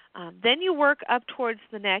 Then you work up towards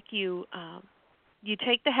the neck. You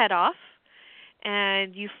take the head off,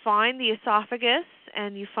 and you find the esophagus,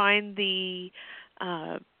 and you find the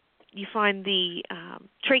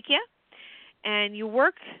trachea, and you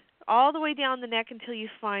work all the way down the neck until you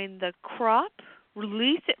find the crop.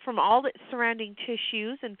 Release it from all its surrounding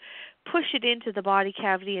tissues and push it into the body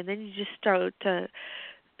cavity, and then you just start to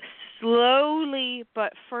slowly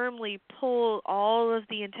but firmly pull all of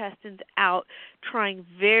the intestines out, trying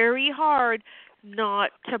very hard not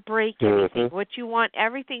to break anything. What you want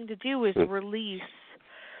everything to do is release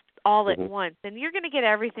all at once. And you're going to get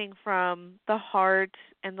everything from the heart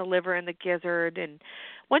and the liver and the gizzard. And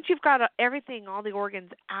once you've got everything, all the organs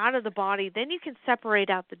out of the body, then you can separate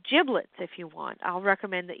out the giblets if you want. I'll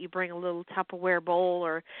recommend that you bring a little Tupperware bowl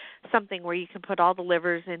or something where you can put all the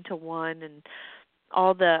livers into one and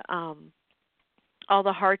all the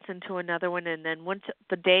hearts into another one, and then once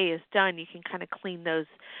the day is done, you can kind of clean those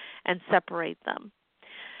and separate them.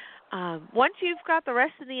 Once you've got the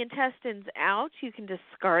rest of the intestines out, you can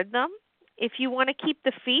discard them. If you want to keep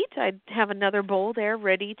the feet, I'd have another bowl there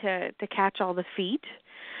ready to catch all the feet.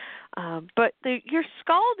 But your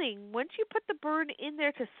scalding, once you put the bird in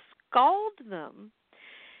there to scald them,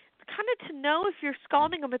 kind of to know if you're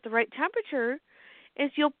scalding them at the right temperature,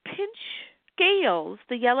 is you'll pinch scales,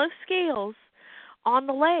 the yellow scales, on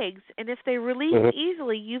the legs, and if they release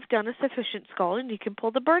easily, you've done a sufficient scald, and you can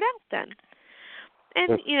pull the bird out then.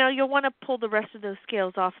 And, you'll want to pull the rest of those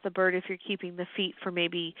scales off the bird if you're keeping the feet for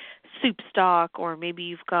maybe soup stock, or maybe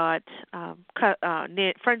you've got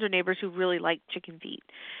friends or neighbors who really like chicken feet,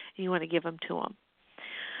 and you want to give them to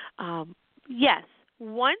them. Yes,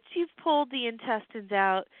 once you've pulled the intestines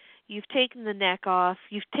out, you've taken the neck off,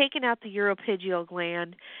 you've taken out the uropygial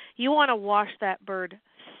gland, you want to wash that bird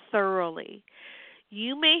thoroughly.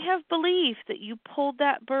 You may have believed that you pulled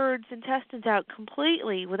that bird's intestines out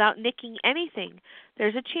completely without nicking anything.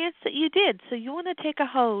 There's a chance that you did, so you want to take a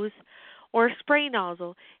hose or a spray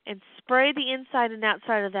nozzle and spray the inside and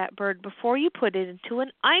outside of that bird before you put it into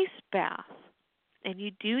an ice bath. And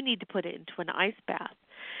you do need to put it into an ice bath.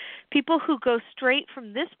 People who go straight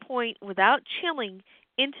from this point without chilling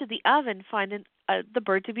into the oven find the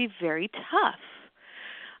bird to be very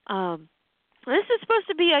tough. This is supposed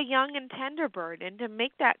to be a young and tender bird, and to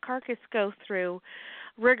make that carcass go through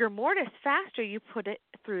rigor mortis faster, you put it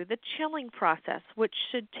through the chilling process, which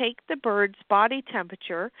should take the bird's body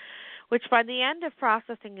temperature, which by the end of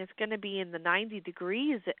processing is going to be in the 90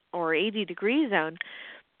 degrees or 80 degree zone,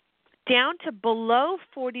 down to below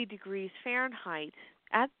 40 degrees Fahrenheit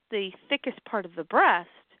at the thickest part of the breast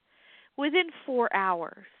within 4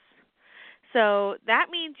 hours. So that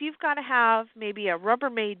means you've got to have maybe a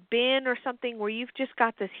Rubbermaid bin or something where you've just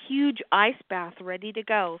got this huge ice bath ready to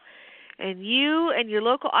go. And you and your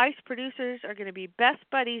local ice producers are going to be best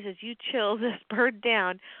buddies as you chill this bird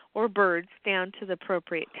down, or birds down, to the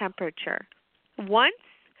appropriate temperature. Once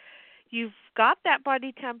you've got that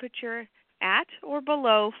body temperature at or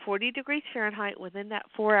below 40 degrees Fahrenheit within that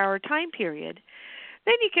 4-hour time period,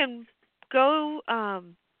 then you can go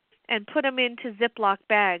and put them into Ziploc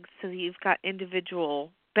bags so that you've got individual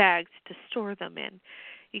bags to store them in.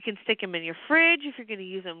 You can stick them in your fridge if you're going to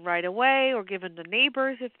use them right away, or give them to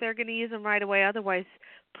neighbors if they're going to use them right away. Otherwise,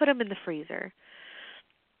 put them in the freezer.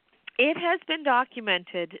 It has been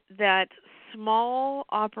documented that small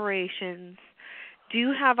operations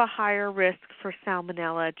do have a higher risk for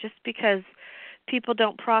salmonella just because people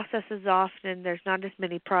don't process as often. There's not as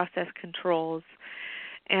many process controls.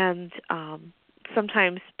 And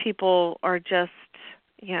sometimes people are just,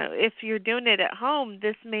 if you're doing it at home,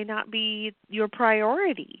 this may not be your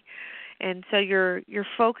priority. And so your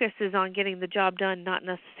focus is on getting the job done, not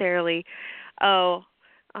necessarily,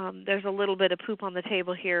 there's a little bit of poop on the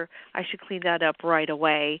table here, I should clean that up right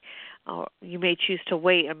away. You may choose to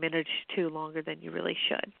wait a minute or two longer than you really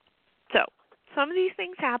should. So some of these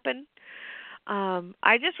things happen.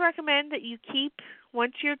 I just recommend that you keep,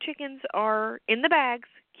 once your chickens are in the bags,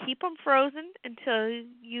 keep them frozen until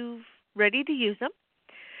you're ready to use them.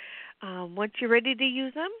 Once you're ready to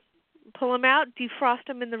use them, pull them out, defrost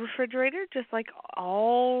them in the refrigerator, just like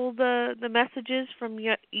all the messages from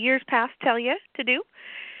years past tell you to do,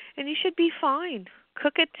 and you should be fine.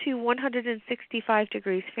 Cook it to 165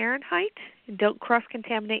 degrees Fahrenheit, and don't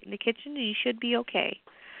cross-contaminate in the kitchen, and you should be okay.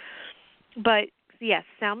 But, yes,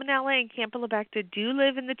 Salmonella and Campylobacter do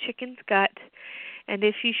live in the chicken's gut, and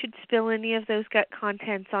if you should spill any of those gut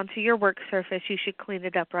contents onto your work surface, you should clean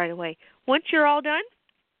it up right away. Once you're all done,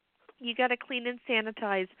 you got to clean and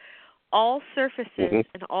sanitize all surfaces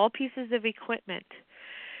and all pieces of equipment.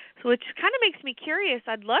 So which kind of makes me curious.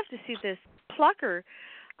 I'd love to see this plucker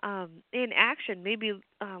in action. Maybe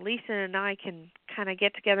Lisa and I can kind of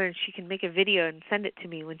get together and she can make a video and send it to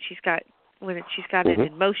me when she's got it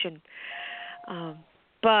in motion.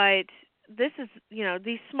 But this is,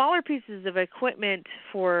 these smaller pieces of equipment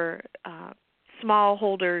for small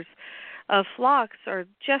holders of flocks are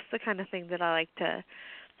just the kind of thing that I like to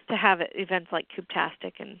have at events like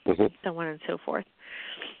Cooptastic and so on and so forth.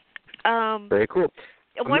 Very cool.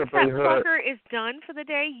 Once that plucker is done for the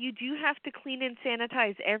day, you do have to clean and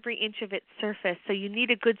sanitize every inch of its surface, so you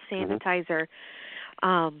need a good sanitizer.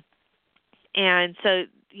 And so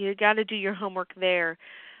you got to do your homework there.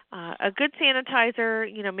 A good sanitizer,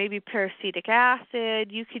 maybe peracetic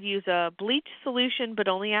acid. You could use a bleach solution, but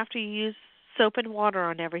only after you use soap and water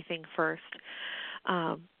on everything first.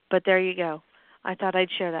 But there you go. I thought I'd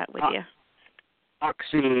share that with you.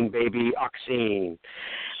 Oxine, baby, oxine.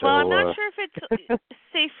 So, well, I'm not sure if it's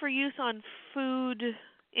safe for use on food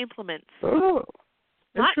implements. Oh,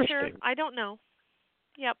 not interesting. sure. I don't know.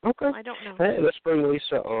 Yep. Okay. I don't know. Hey, let's bring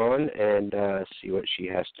Lisa on and see what she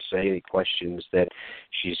has to say, any questions that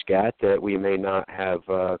she's got that we may not have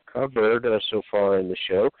covered so far in the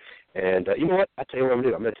show. And you know what? I'll tell you what I'm going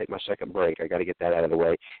to do. I'm going to take my second break. I got to get that out of the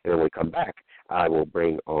way. And then when we come back, I will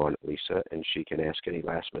bring on Lisa, and she can ask any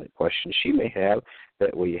last-minute questions she may have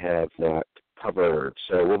that we have not covered.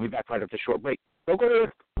 So we'll be back right after the short break. Go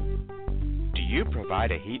there. Do you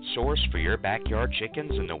provide a heat source for your backyard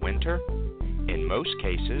chickens in the winter? In most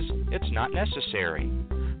cases, it's not necessary.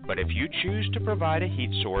 But if you choose to provide a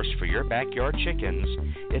heat source for your backyard chickens,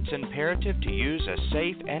 it's imperative to use a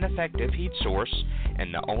safe and effective heat source,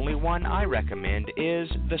 and the only one I recommend is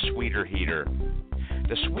the Sweeter Heater.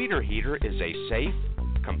 The Sweeter Heater is a safe,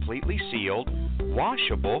 completely sealed,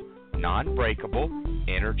 washable, non-breakable,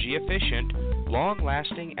 energy-efficient,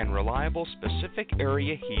 long-lasting, and reliable specific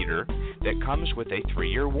area heater that comes with a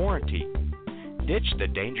 3-year warranty. Ditch the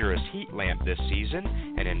dangerous heat lamp this season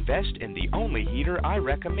and invest in the only heater I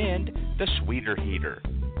recommend, the Sweeter Heater.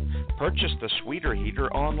 Purchase the Sweeter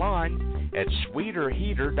Heater online at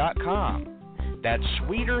sweeterheater.com. That's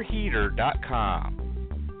sweeterheater.com.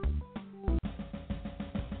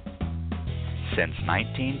 Since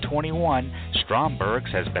 1921,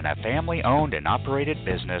 Stromberg's has been a family-owned and operated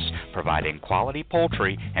business providing quality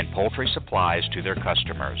poultry and poultry supplies to their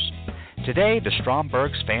customers. Today, the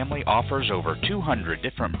Stromberg's family offers over 200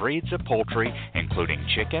 different breeds of poultry, including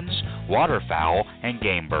chickens, waterfowl, and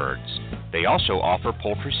game birds. They also offer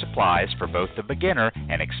poultry supplies for both the beginner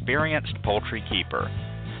and experienced poultry keeper.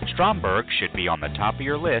 Stromberg should be on the top of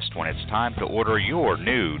your list when it's time to order your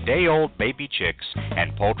new day-old baby chicks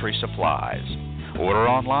and poultry supplies. Order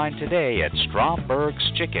online today at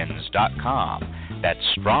strombergschickens.com. That's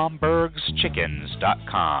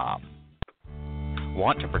strombergschickens.com.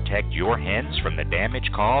 Want to protect your hens from the damage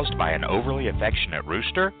caused by an overly affectionate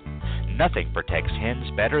rooster? Nothing protects hens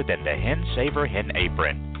better than the Hen Saver Hen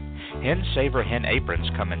Apron. Hen Saver Hen Aprons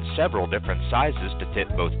come in several different sizes to fit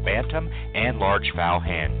both bantam and large fowl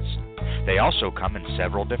hens. They also come in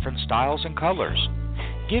several different styles and colors.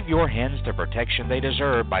 Give your hens the protection they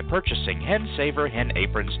deserve by purchasing Hen Saver Hen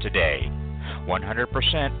Aprons today.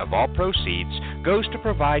 100% of all proceeds goes to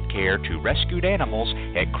provide care to rescued animals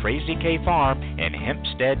at Crazy K Farm in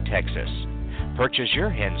Hempstead, Texas. Purchase your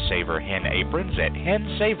Hen Saver hen aprons at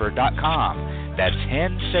hensaver.com. That's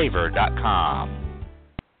hensaver.com.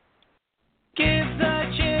 Give the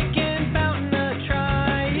chicken fountain a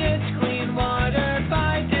try. It's clean water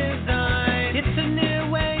by design. It's a new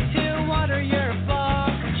way to water your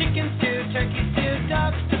flock. Chickens to turkeys to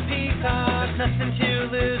ducks to peacocks. Nothing to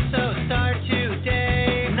lose, so start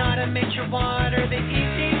today. Not a mixture water the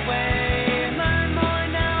easy way. Learn more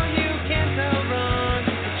now, you can't go wrong.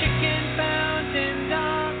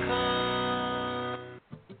 Chickenfountain.com.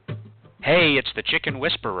 Hey, it's the Chicken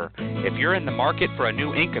Whisperer. If you're in the market for a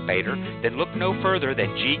new incubator, then look no further than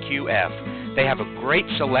GQF. They have a great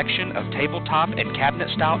selection of tabletop and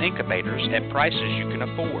cabinet-style incubators at prices you can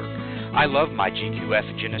afford. I love my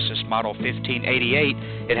GQF Genesis Model 1588.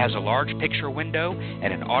 It has a large picture window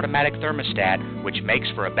and an automatic thermostat, which makes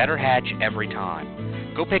for a better hatch every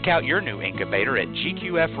time. Go pick out your new incubator at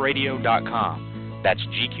gqfradio.com. That's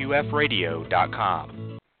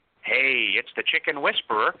gqfradio.com. Hey, it's the Chicken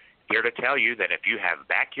Whisperer, here to tell you that if you have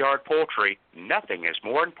backyard poultry, nothing is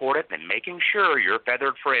more important than making sure your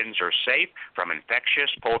feathered friends are safe from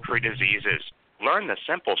infectious poultry diseases. Learn the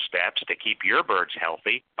simple steps to keep your birds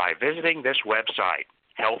healthy by visiting this website,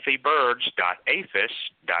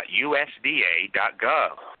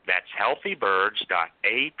 healthybirds.aphis.usda.gov. That's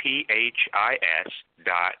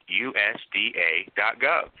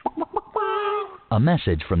healthybirds.aphis.usda.gov. A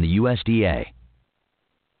message from the USDA.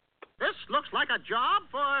 This looks like a job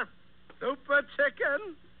for Super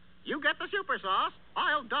Chicken. You get the super sauce.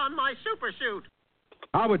 I'll don my super suit.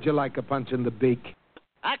 How would you like a punch in the beak?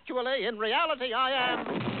 Actually, in reality, I am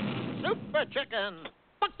Super Chicken.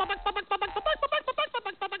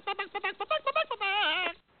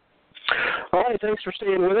 All right, thanks for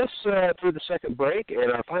staying with us through the second break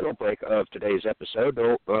and our final break of today's episode.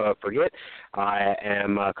 Don't forget, I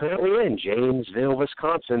am currently in Janesville,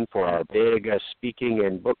 Wisconsin for our big speaking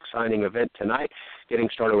and book signing event tonight. Getting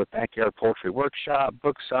started with Backyard Poultry Workshop,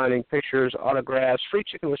 book signing, pictures, autographs, free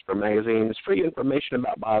Chicken Whisperer magazines, free information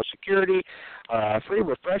about biosecurity, free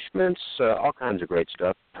refreshments, all kinds of great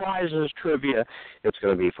stuff, prizes, trivia. It's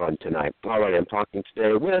going to be fun tonight. All right, I'm talking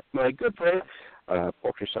today with my good friend,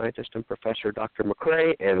 poultry scientist and professor Dr.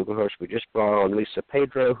 McCrea, and of course we just brought on Lisa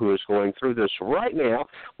Pedro, who is going through this right now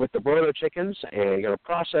with the broiler chickens and going to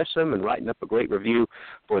process them and writing up a great review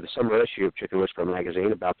for the summer issue of Chicken Whisperer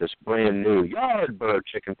magazine about this brand new yard bird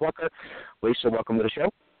chicken plucker. Lisa, welcome to the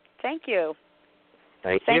show. Thank you.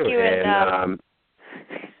 Thank you. And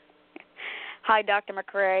hi, Dr.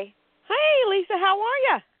 McCrea. Hey, Lisa, how are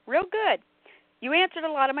you? Real good. You answered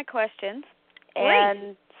a lot of my questions, Great.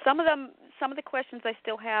 And some of the questions I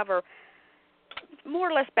still have are more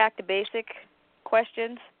or less back to basic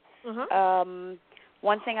questions. Mm-hmm.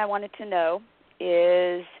 One thing I wanted to know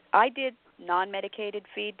is I did non-medicated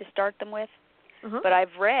feed to start them with, but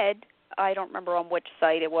I've read, I don't remember on which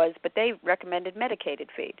site it was, but they recommended medicated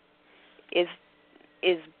feed. Is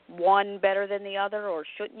one better than the other, or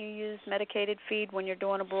shouldn't you use medicated feed when you're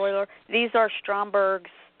doing a broiler? These are Stromberg's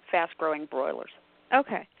fast-growing broilers.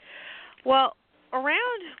 Okay. Well,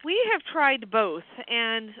 we have tried both,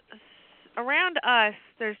 and around us,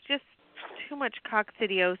 there's just too much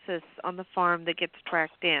coccidiosis on the farm that gets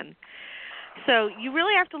tracked in. So you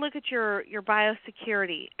really have to look at your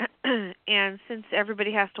biosecurity, and since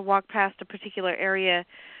everybody has to walk past a particular area,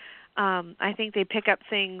 I think they pick up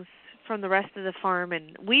things from the rest of the farm,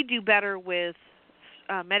 and we do better with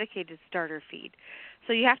medicated starter feed.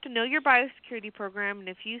 So you have to know your biosecurity program, and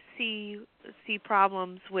if you see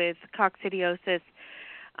problems with coccidiosis,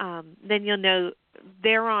 then you'll know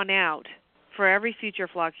there on out, for every future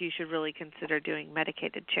flock, you should really consider doing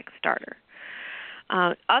medicated chick starter.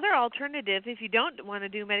 Other alternative, if you don't want to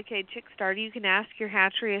do medicated chick starter, you can ask your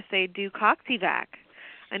hatchery if they do coccivac.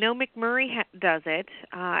 I know McMurray does it.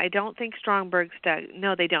 I don't think Stromberg's does.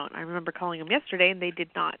 No, they don't. I remember calling them yesterday, and they did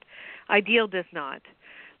not. Ideal does not.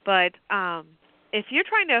 But if you're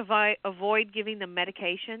trying to avoid giving them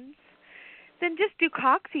medications, then just do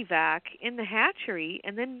coccivac in the hatchery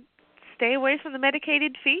and then stay away from the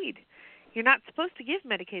medicated feed. You're not supposed to give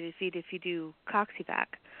medicated feed if you do coccivac.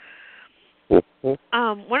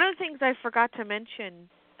 One of the things I forgot to mention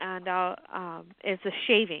and is the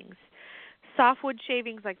shavings. Softwood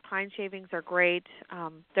shavings like pine shavings are great.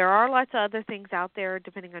 There are lots of other things out there.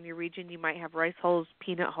 Depending on your region, you might have rice hulls,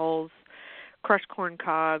 peanut hulls, crushed corn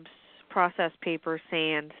cobs, processed paper,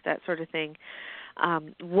 sand, that sort of thing.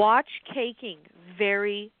 Watch caking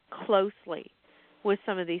very closely with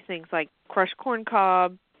some of these things like crushed corn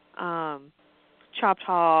cob, chopped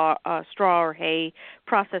straw or hay,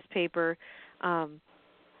 processed paper.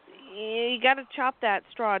 You got to chop that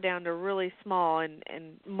straw down to really small, and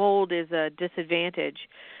mold is a disadvantage.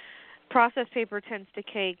 Processed paper tends to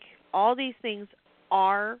cake. All these things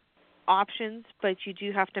are options, but you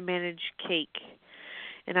do have to manage cake.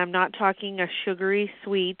 And I'm not talking a sugary,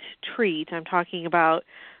 sweet treat. I'm talking about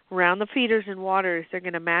around the feeders and waters, they're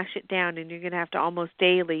going to mash it down, and you're going to have to almost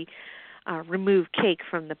daily remove cake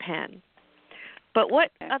from the pen. But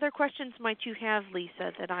what other questions might you have,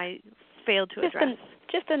 Lisa, that I failed to address?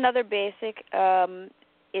 Just another basic.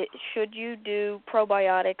 Should you do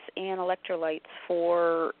probiotics and electrolytes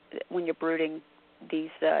for when you're brooding these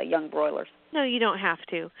young broilers? No, you don't have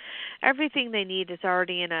to. Everything they need is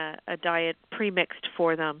already in a diet pre-mixed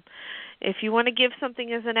for them. If you want to give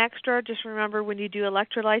something as an extra, just remember when you do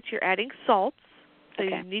electrolytes, you're adding salts. So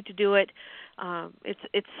you need to do it.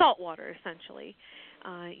 It's salt water, essentially.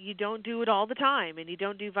 You don't do it all the time, and you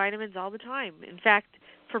don't do vitamins all the time. In fact,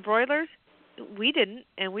 for broilers, we didn't,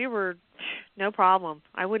 and we were no problem.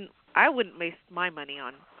 I wouldn't waste my money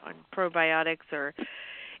on probiotics or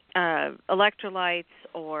electrolytes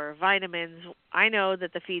or vitamins. I know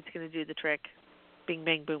that the feed's going to do the trick. Bing,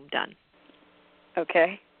 bang, boom, done.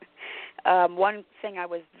 Okay. One thing I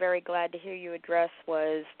was very glad to hear you address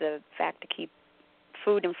was the fact to keep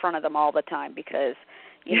food in front of them all the time, because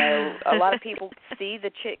a lot of people see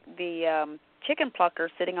the chicken plucker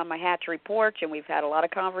sitting on my hatchery porch, and we've had a lot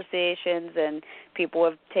of conversations, and people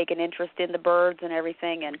have taken interest in the birds and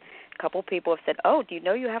everything, and a couple people have said, oh, do you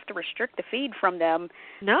know you have to restrict the feed from them?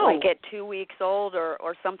 No. Like at 2 weeks old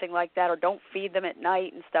or something like that, or don't feed them at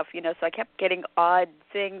night and stuff, so I kept getting odd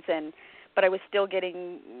things, but I was still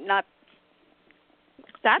getting not...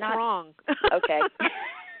 That's wrong. Okay.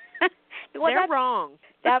 Well, they're wrong.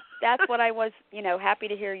 That's what I was, happy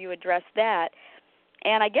to hear you address that.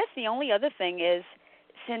 And I guess the only other thing is,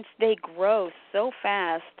 since they grow so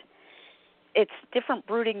fast, it's different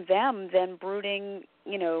brooding them than brooding,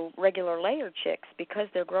 regular layer chicks, because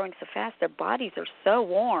they're growing so fast. Their bodies are so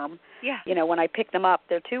warm. Yeah. When I pick them up,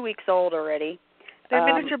 they're 2 weeks old already. They're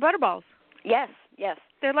miniature butterballs. Yes.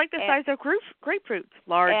 They're like the size of grapefruits,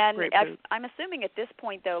 large grapefruits. And I'm assuming at this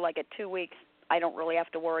point, though, like at 2 weeks, I don't really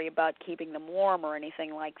have to worry about keeping them warm or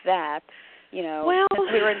anything like that. Well,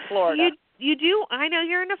 since we were in Florida. You do. I know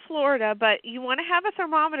you're in Florida, but you want to have a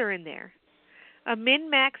thermometer in there, a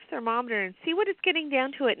min-max thermometer, and see what it's getting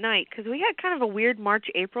down to at night, because we had kind of a weird March,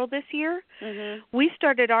 April this year. Mm-hmm. We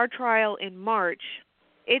started our trial in March.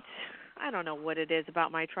 I don't know what it is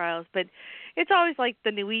about my trials, but it's always like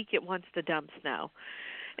the new week it wants to dump snow.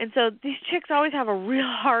 And so these chicks always have a real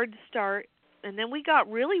hard start, and then we got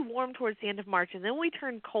really warm towards the end of March, and then we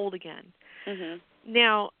turned cold again. Mm-hmm.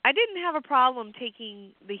 Now, I didn't have a problem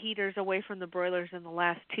taking the heaters away from the broilers in the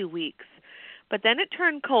last 2 weeks, but then it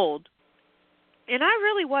turned cold, and I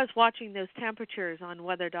really was watching those temperatures on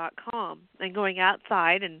weather.com and going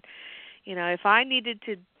outside, and, if I needed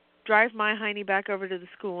to drive my hiney back over to the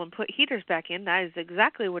school and put heaters back in, that is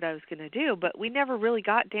exactly what I was going to do, but we never really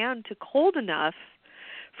got down to cold enough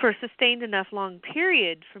for a sustained enough long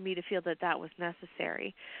period for me to feel that was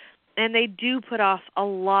necessary. And they do put off a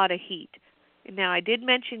lot of heat. Now, I did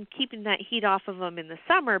mention keeping that heat off of them in the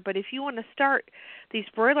summer, but if you want to start these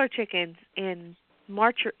broiler chickens in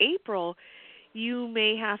March or April, you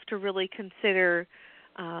may have to really consider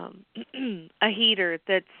a heater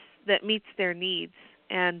that meets their needs.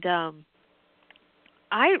 And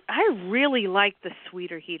I really like the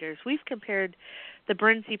sweeter heaters. We've compared the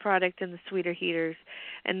Brinsea product and the sweeter heaters,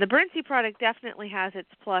 and the Brinsea product definitely has its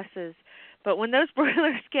pluses, but when those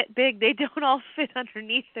broilers get big, they don't all fit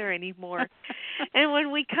underneath there anymore. And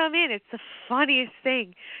when we come in, it's the funniest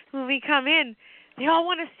thing. When we come in, they all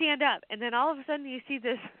want to stand up, and then all of a sudden you see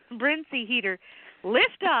this Brinsea heater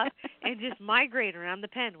lift up and just migrate around the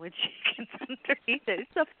pen with chickens underneath it.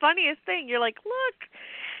 It's the funniest thing. You're like, look,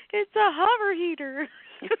 it's a hover heater.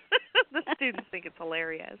 The students think it's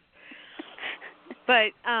hilarious.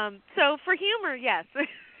 But so for humor, yes, it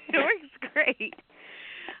works great.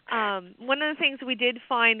 One of the things we did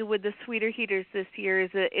find with the sweeter heaters this year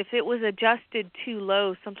is that if it was adjusted too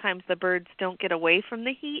low, sometimes the birds don't get away from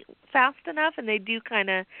the heat fast enough, and they do kind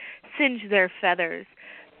of singe their feathers.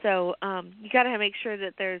 So you got to make sure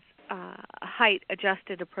that there's height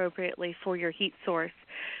adjusted appropriately for your heat source,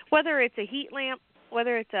 whether it's a heat lamp,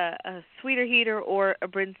 whether it's a sweeter heater or a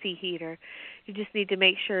Brinsea heater. You just need to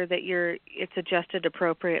make sure that it's adjusted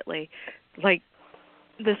appropriately. Like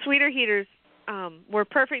the sweeter heaters were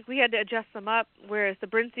perfect. We had to adjust them up, whereas the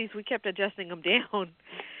Brinseas, we kept adjusting them down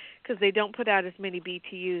because they don't put out as many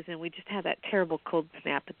BTUs, and we just had that terrible cold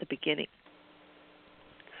snap at the beginning.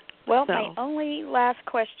 Well, my only last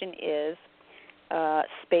question is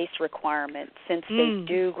space requirement. Since they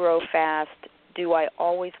do grow fast, do I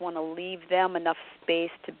always want to leave them enough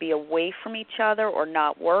space to be away from each other or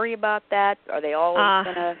not worry about that? Are they always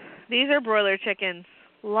going to... These are broiler chickens.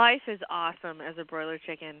 Life is awesome as a broiler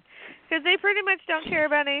chicken because they pretty much don't care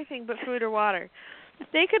about anything but food or water.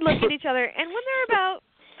 They could look at each other, and when they're about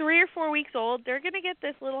 3 or 4 weeks old, they're going to get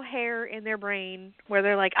this little hair in their brain where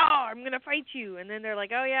they're like, oh, I'm going to fight you. And then they're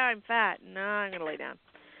like, oh, yeah, I'm fat. No, I'm going to lay down.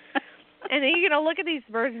 And then you're going to look at these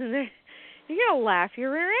birds, and you're going to laugh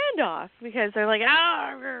your rear end off because they're like,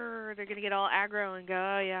 oh, they're going to get all aggro and go,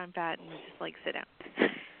 oh, yeah, I'm fat, and just, like, sit down.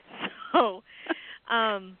 So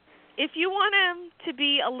if you want them to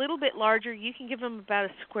be a little bit larger, you can give them about a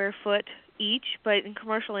square foot each, but in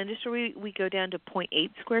commercial industry, we go down to 0.8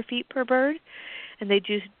 square feet per bird, and they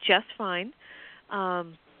do just fine.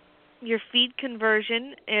 Your feed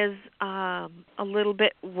conversion is a little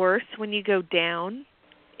bit worse when you go down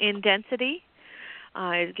in density.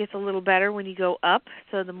 It gets a little better when you go up,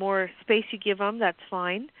 so the more space you give them, that's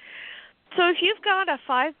fine. So if you've got a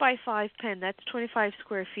 5x5 pen, that's 25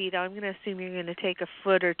 square feet, I'm going to assume you're going to take a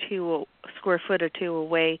square foot or two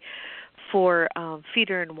away for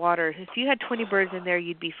feeder and water. If you had 20 birds in there,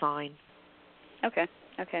 you'd be fine. Okay.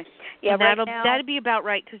 Yeah, and right now, that'd be about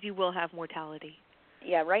right because you will have mortality.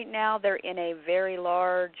 Yeah, right now they're in a very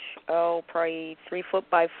large, probably 3 foot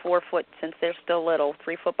by 4 foot, since they're still little,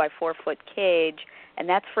 3 foot by 4 foot cage, and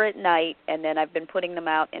that's for at night, and then I've been putting them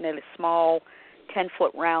out in a small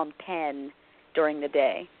 10-foot round pen during the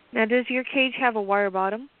day. Now, does your cage have a wire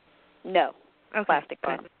bottom? No, okay, plastic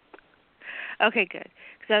bottom. Okay, good.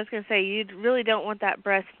 Because I was going to say, you really don't want that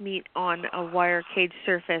breast meat on a wire cage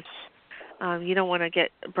surface. You don't want to get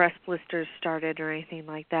breast blisters started or anything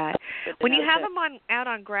like that. When you have them out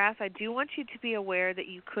on grass, I do want you to be aware that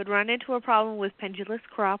you could run into a problem with pendulous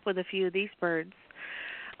crop with a few of these birds.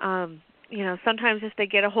 Sometimes if they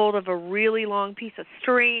get a hold of a really long piece of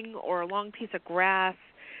string or a long piece of grass,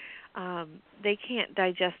 they can't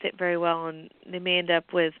digest it very well, and they may end up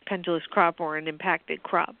with pendulous crop or an impacted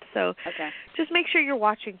crop. So just make sure you're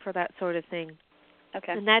watching for that sort of thing.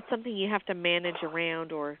 Okay. And that's something you have to manage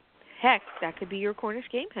around, or heck, that could be your Cornish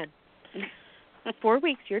game hen. 4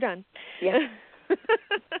 weeks, you're done. Yeah.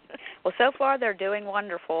 Well, so far they're doing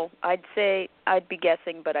wonderful. I'd be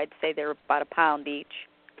guessing, but I'd say they're about a pound each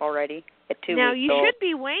already at 2 weeks Now, you old. should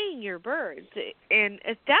be weighing your birds, and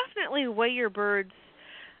definitely weigh your birds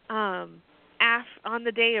on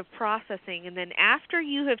the day of processing, and then after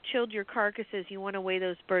you have chilled your carcasses, you want to weigh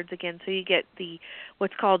those birds again so you get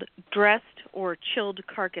what's called dressed or chilled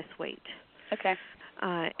carcass weight. Okay.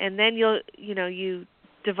 And then you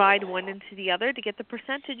divide one into the other to get the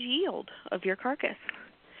percentage yield of your carcass.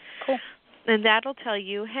 Cool. And that'll tell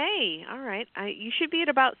you, hey, all right, you should be at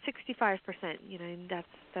about 65%. And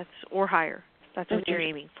that's or higher. That's what you're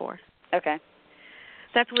aiming for. Okay.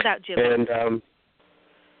 That's without jibbing.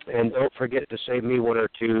 And don't forget to save me one or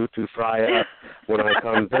two to fry up when I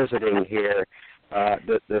come visiting here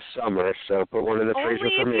this summer. So put one in the freezer for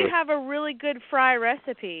me. Only if you have a really good fry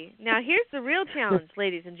recipe. Now, here's the real challenge,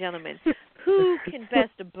 ladies and gentlemen. Who can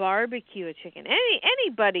best barbecue a chicken?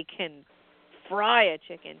 Anybody can fry a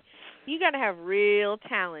chicken. You got to have real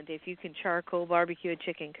talent if you can charcoal barbecue a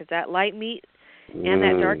chicken, because that light meat and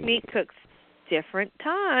that dark meat cooks different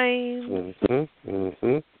times.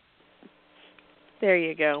 There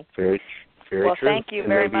you go. Very well, true. Thank you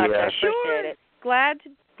very much. I appreciate it.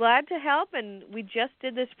 Glad to help, and we just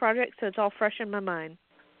did this project, so it's all fresh in my mind.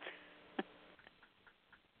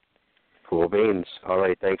 Cool beans. All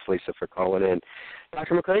right. Thanks, Lisa, for calling in.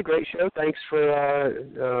 Dr. McCrea, great show. Thanks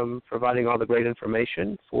for providing all the great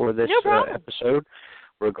information for this episode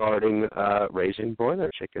regarding raising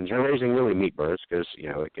broiler chickens, and raising really meat birds, because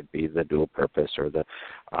it could be the dual purpose or the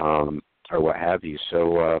or what have you.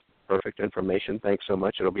 So perfect information. Thanks so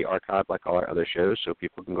much. It'll be archived like all our other shows, so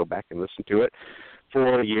people can go back and listen to it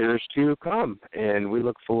for years to come. And we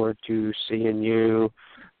look forward to seeing you.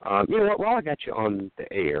 While I got you on the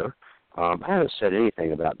air, I haven't said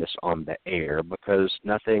anything about this on the air because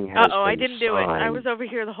nothing has been I didn't do it. signed. I was over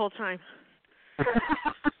here the whole time.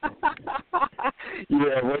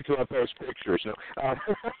 Yeah, wait till I post pictures. I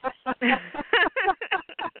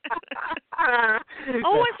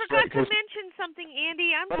forgot to mention something,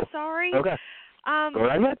 Andy. I'm sorry. Okay. Go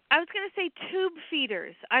right ahead. I was going to say tube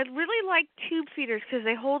feeders. I really like tube feeders because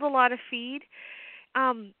they hold a lot of feed.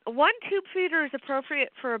 One tube feeder is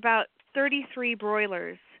appropriate for about 33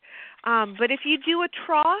 broilers. But if you do a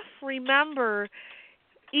trough, remember,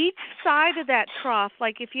 each side of that trough,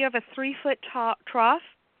 like if you have a 3-foot trough,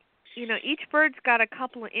 each bird's got a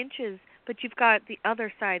couple of inches but you've got the other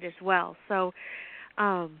side as well. So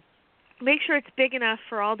make sure it's big enough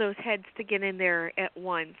for all those heads to get in there at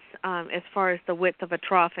once, as far as the width of a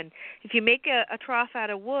trough. And if you make a trough out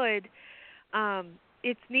of wood,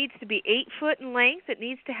 it needs to be 8 foot in length. It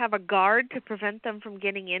needs to have a guard to prevent them from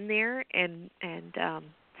getting in there and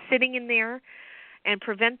sitting in there, and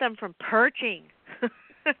prevent them from perching.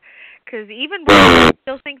 Because even broilers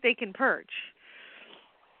still think they can perch.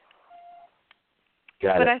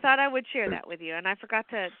 But I thought I would share that with you, and I forgot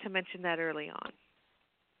to mention that early on.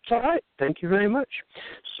 It's all right. Thank you very much.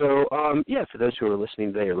 So, for those who are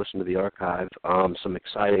listening today or listening to the archive, some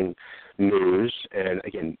exciting news. And,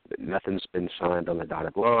 again, nothing's been signed on the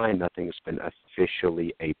dotted line. Nothing's been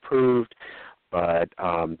officially approved. But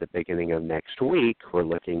the beginning of next week, we're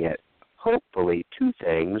looking at hopefully 2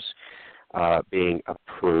 things being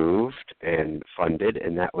approved and funded,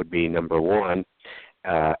 and that would be, number 1,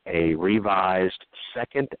 a revised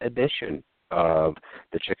 2nd edition of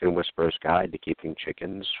the Chicken Whisperer's Guide to Keeping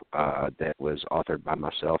Chickens that was authored by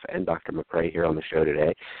myself and Dr. McCrea here on the show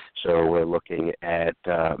today. So we're looking at,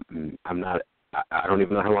 I don't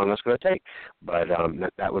even know how long that's going to take, but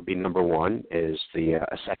that would be number 1, is the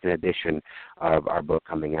a 2nd edition of our book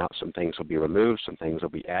coming out. Some things will be removed, some things will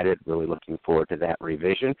be added. Really looking forward to that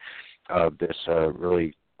revision of this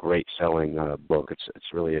really great selling book.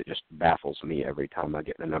 It's really, it just baffles me every time I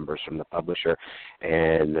get the numbers from the publisher.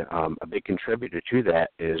 And a big contributor to that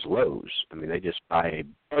is Lowe's. I mean, they just buy a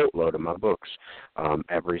boatload of my books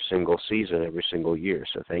every single season, every single year.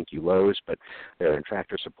 So thank you, Lowe's. But they're in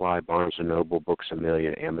Tractor Supply, Barnes & Noble, Books A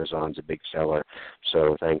Million, Amazon's a big seller.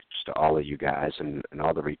 So thanks to all of you guys and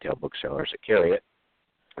all the retail booksellers that carry it.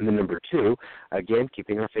 And then number 2, again,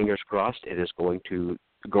 keeping our fingers crossed, it is going through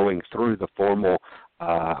the formal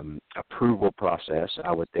approval process,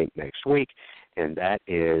 I would think, next week. And that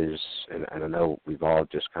is, and I know we've all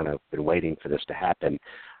just kind of been waiting for this to happen,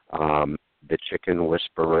 the Chicken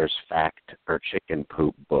Whisperer's Fact or Chicken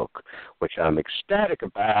Poop book, which I'm ecstatic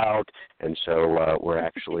about. And so we're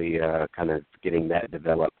actually kind of getting that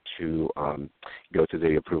developed to go through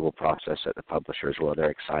the approval process at the publishers. Well, they're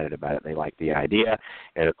excited about it. They like the idea.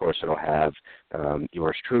 And, of course, it'll have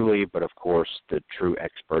yours truly, but, of course, the true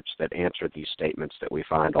experts that answer these statements that we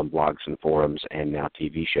find on blogs and forums and now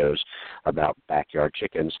TV shows about backyard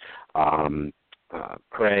chickens.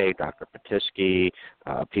 Craig, Dr. Pitesky,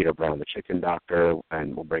 Peter Brown, the chicken doctor,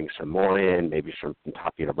 and we'll bring some more in, maybe from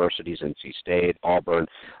top universities, NC State, Auburn,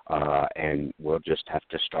 and we'll just have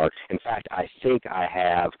to start. In fact, I think I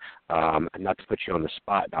have, not to put you on the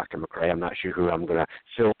spot, Dr. McCrea, I'm not sure who I'm going to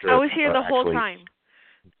filter. I was here the whole time.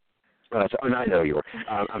 I know you were.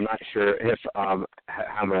 I'm not sure if how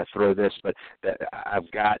I'm going to throw this, but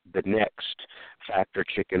I've got the next Factor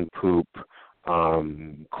Chicken Poop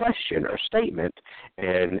question or statement,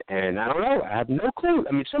 and I don't know, I have no clue.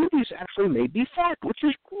 I mean, some of these actually may be fact, which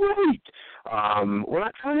is great. We're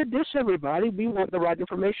not trying to diss everybody. We want the right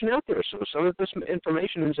information out there. So some of this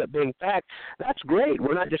information ends up being fact. That's great.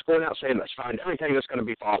 We're not just going out saying, let's find everything that's going to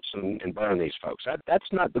be false and burn these folks.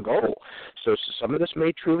 That's not the goal. So some of this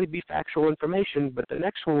may truly be factual information, but the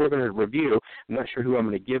next one we're going to review, I'm not sure who I'm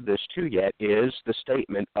going to give this to yet, is the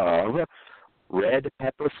statement of red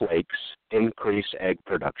pepper flakes increase egg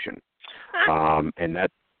production. And that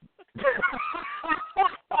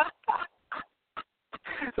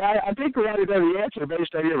so I think we already know the answer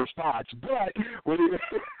based on your response, but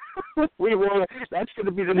we want that's going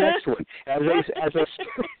to be the next one as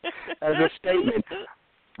a statement.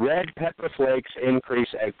 Red pepper flakes increase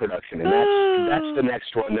egg production, and that's the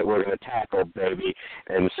next one that we're going to tackle, baby.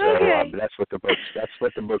 And so that's what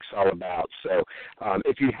the book's all about. So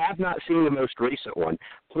if you have not seen the most recent one,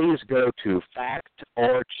 please go to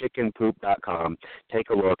factorchickenpoop.com. Take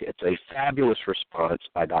a look. It's a fabulous response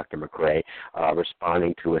by Dr. McCrea,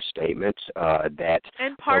 responding to a statement that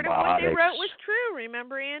and part of what they wrote was true.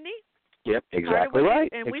 Remember, Andy? Yep, exactly right.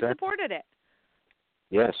 And we supported it.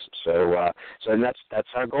 Yes, so and that's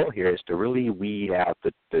our goal here, is to really weed out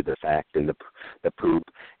the fact and the poop,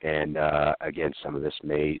 and again, some of this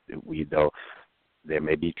there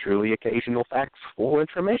may be truly occasional factful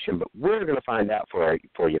information, but we're going to find out for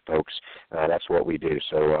you folks. That's what we do.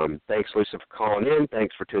 So thanks, Lisa, for calling in.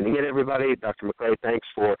 Thanks for tuning in, everybody. Dr. McCrea, thanks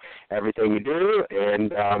for everything you do,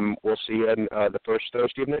 and we'll see you on the first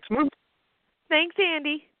Thursday of next month. Thanks,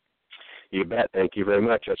 Andy. You bet. Thank you very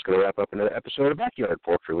much. That's going to wrap up another episode of Backyard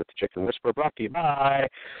Poultry with the Chicken Whisperer, brought to you by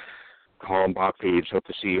Kalmbach Feeds. Hope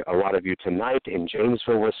to see a lot of you tonight in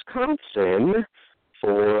Janesville, Wisconsin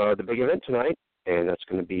for the big event tonight. and that's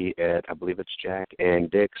going to be at, I believe it's Jack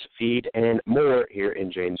and Dick's Feed and More here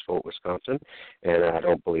in Janesville, Wisconsin. And I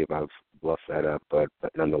don't believe I've bluffed that up, but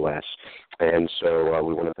nonetheless. And so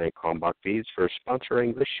we want to thank Kalmbach Feeds for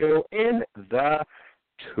sponsoring the show and the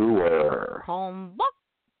tour. Kalmbach.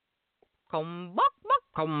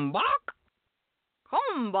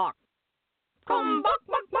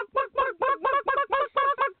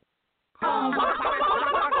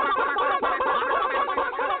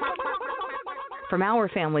 From our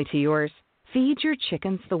family to yours, feed your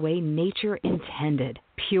chickens the way nature intended.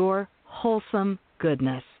 Pure, wholesome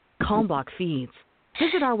goodness. Kalmbach Feeds.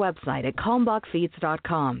 Visit our website at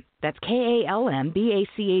kalmbachfeeds.com. That's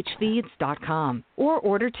KALMBACH Feeds.com. Or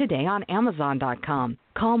order today on Amazon.com.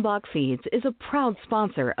 Kalmbach Feeds is a proud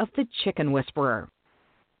sponsor of The Chicken Whisperer.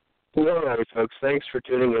 All right, folks. Thanks for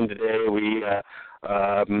tuning in today. We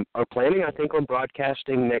are planning, I think, on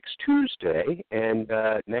broadcasting next Tuesday and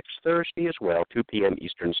next Thursday as well, 2 p.m.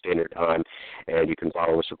 Eastern Standard Time. And you can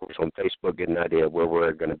follow us, of course, on Facebook, get an idea of where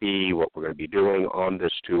we're going to be, what we're going to be doing on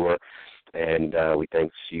this tour. And we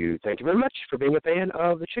thank you very much for being a fan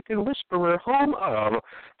of The Chicken Whisperer, home of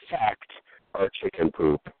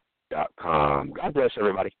factorchickenpoop.com. God bless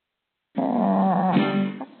everybody.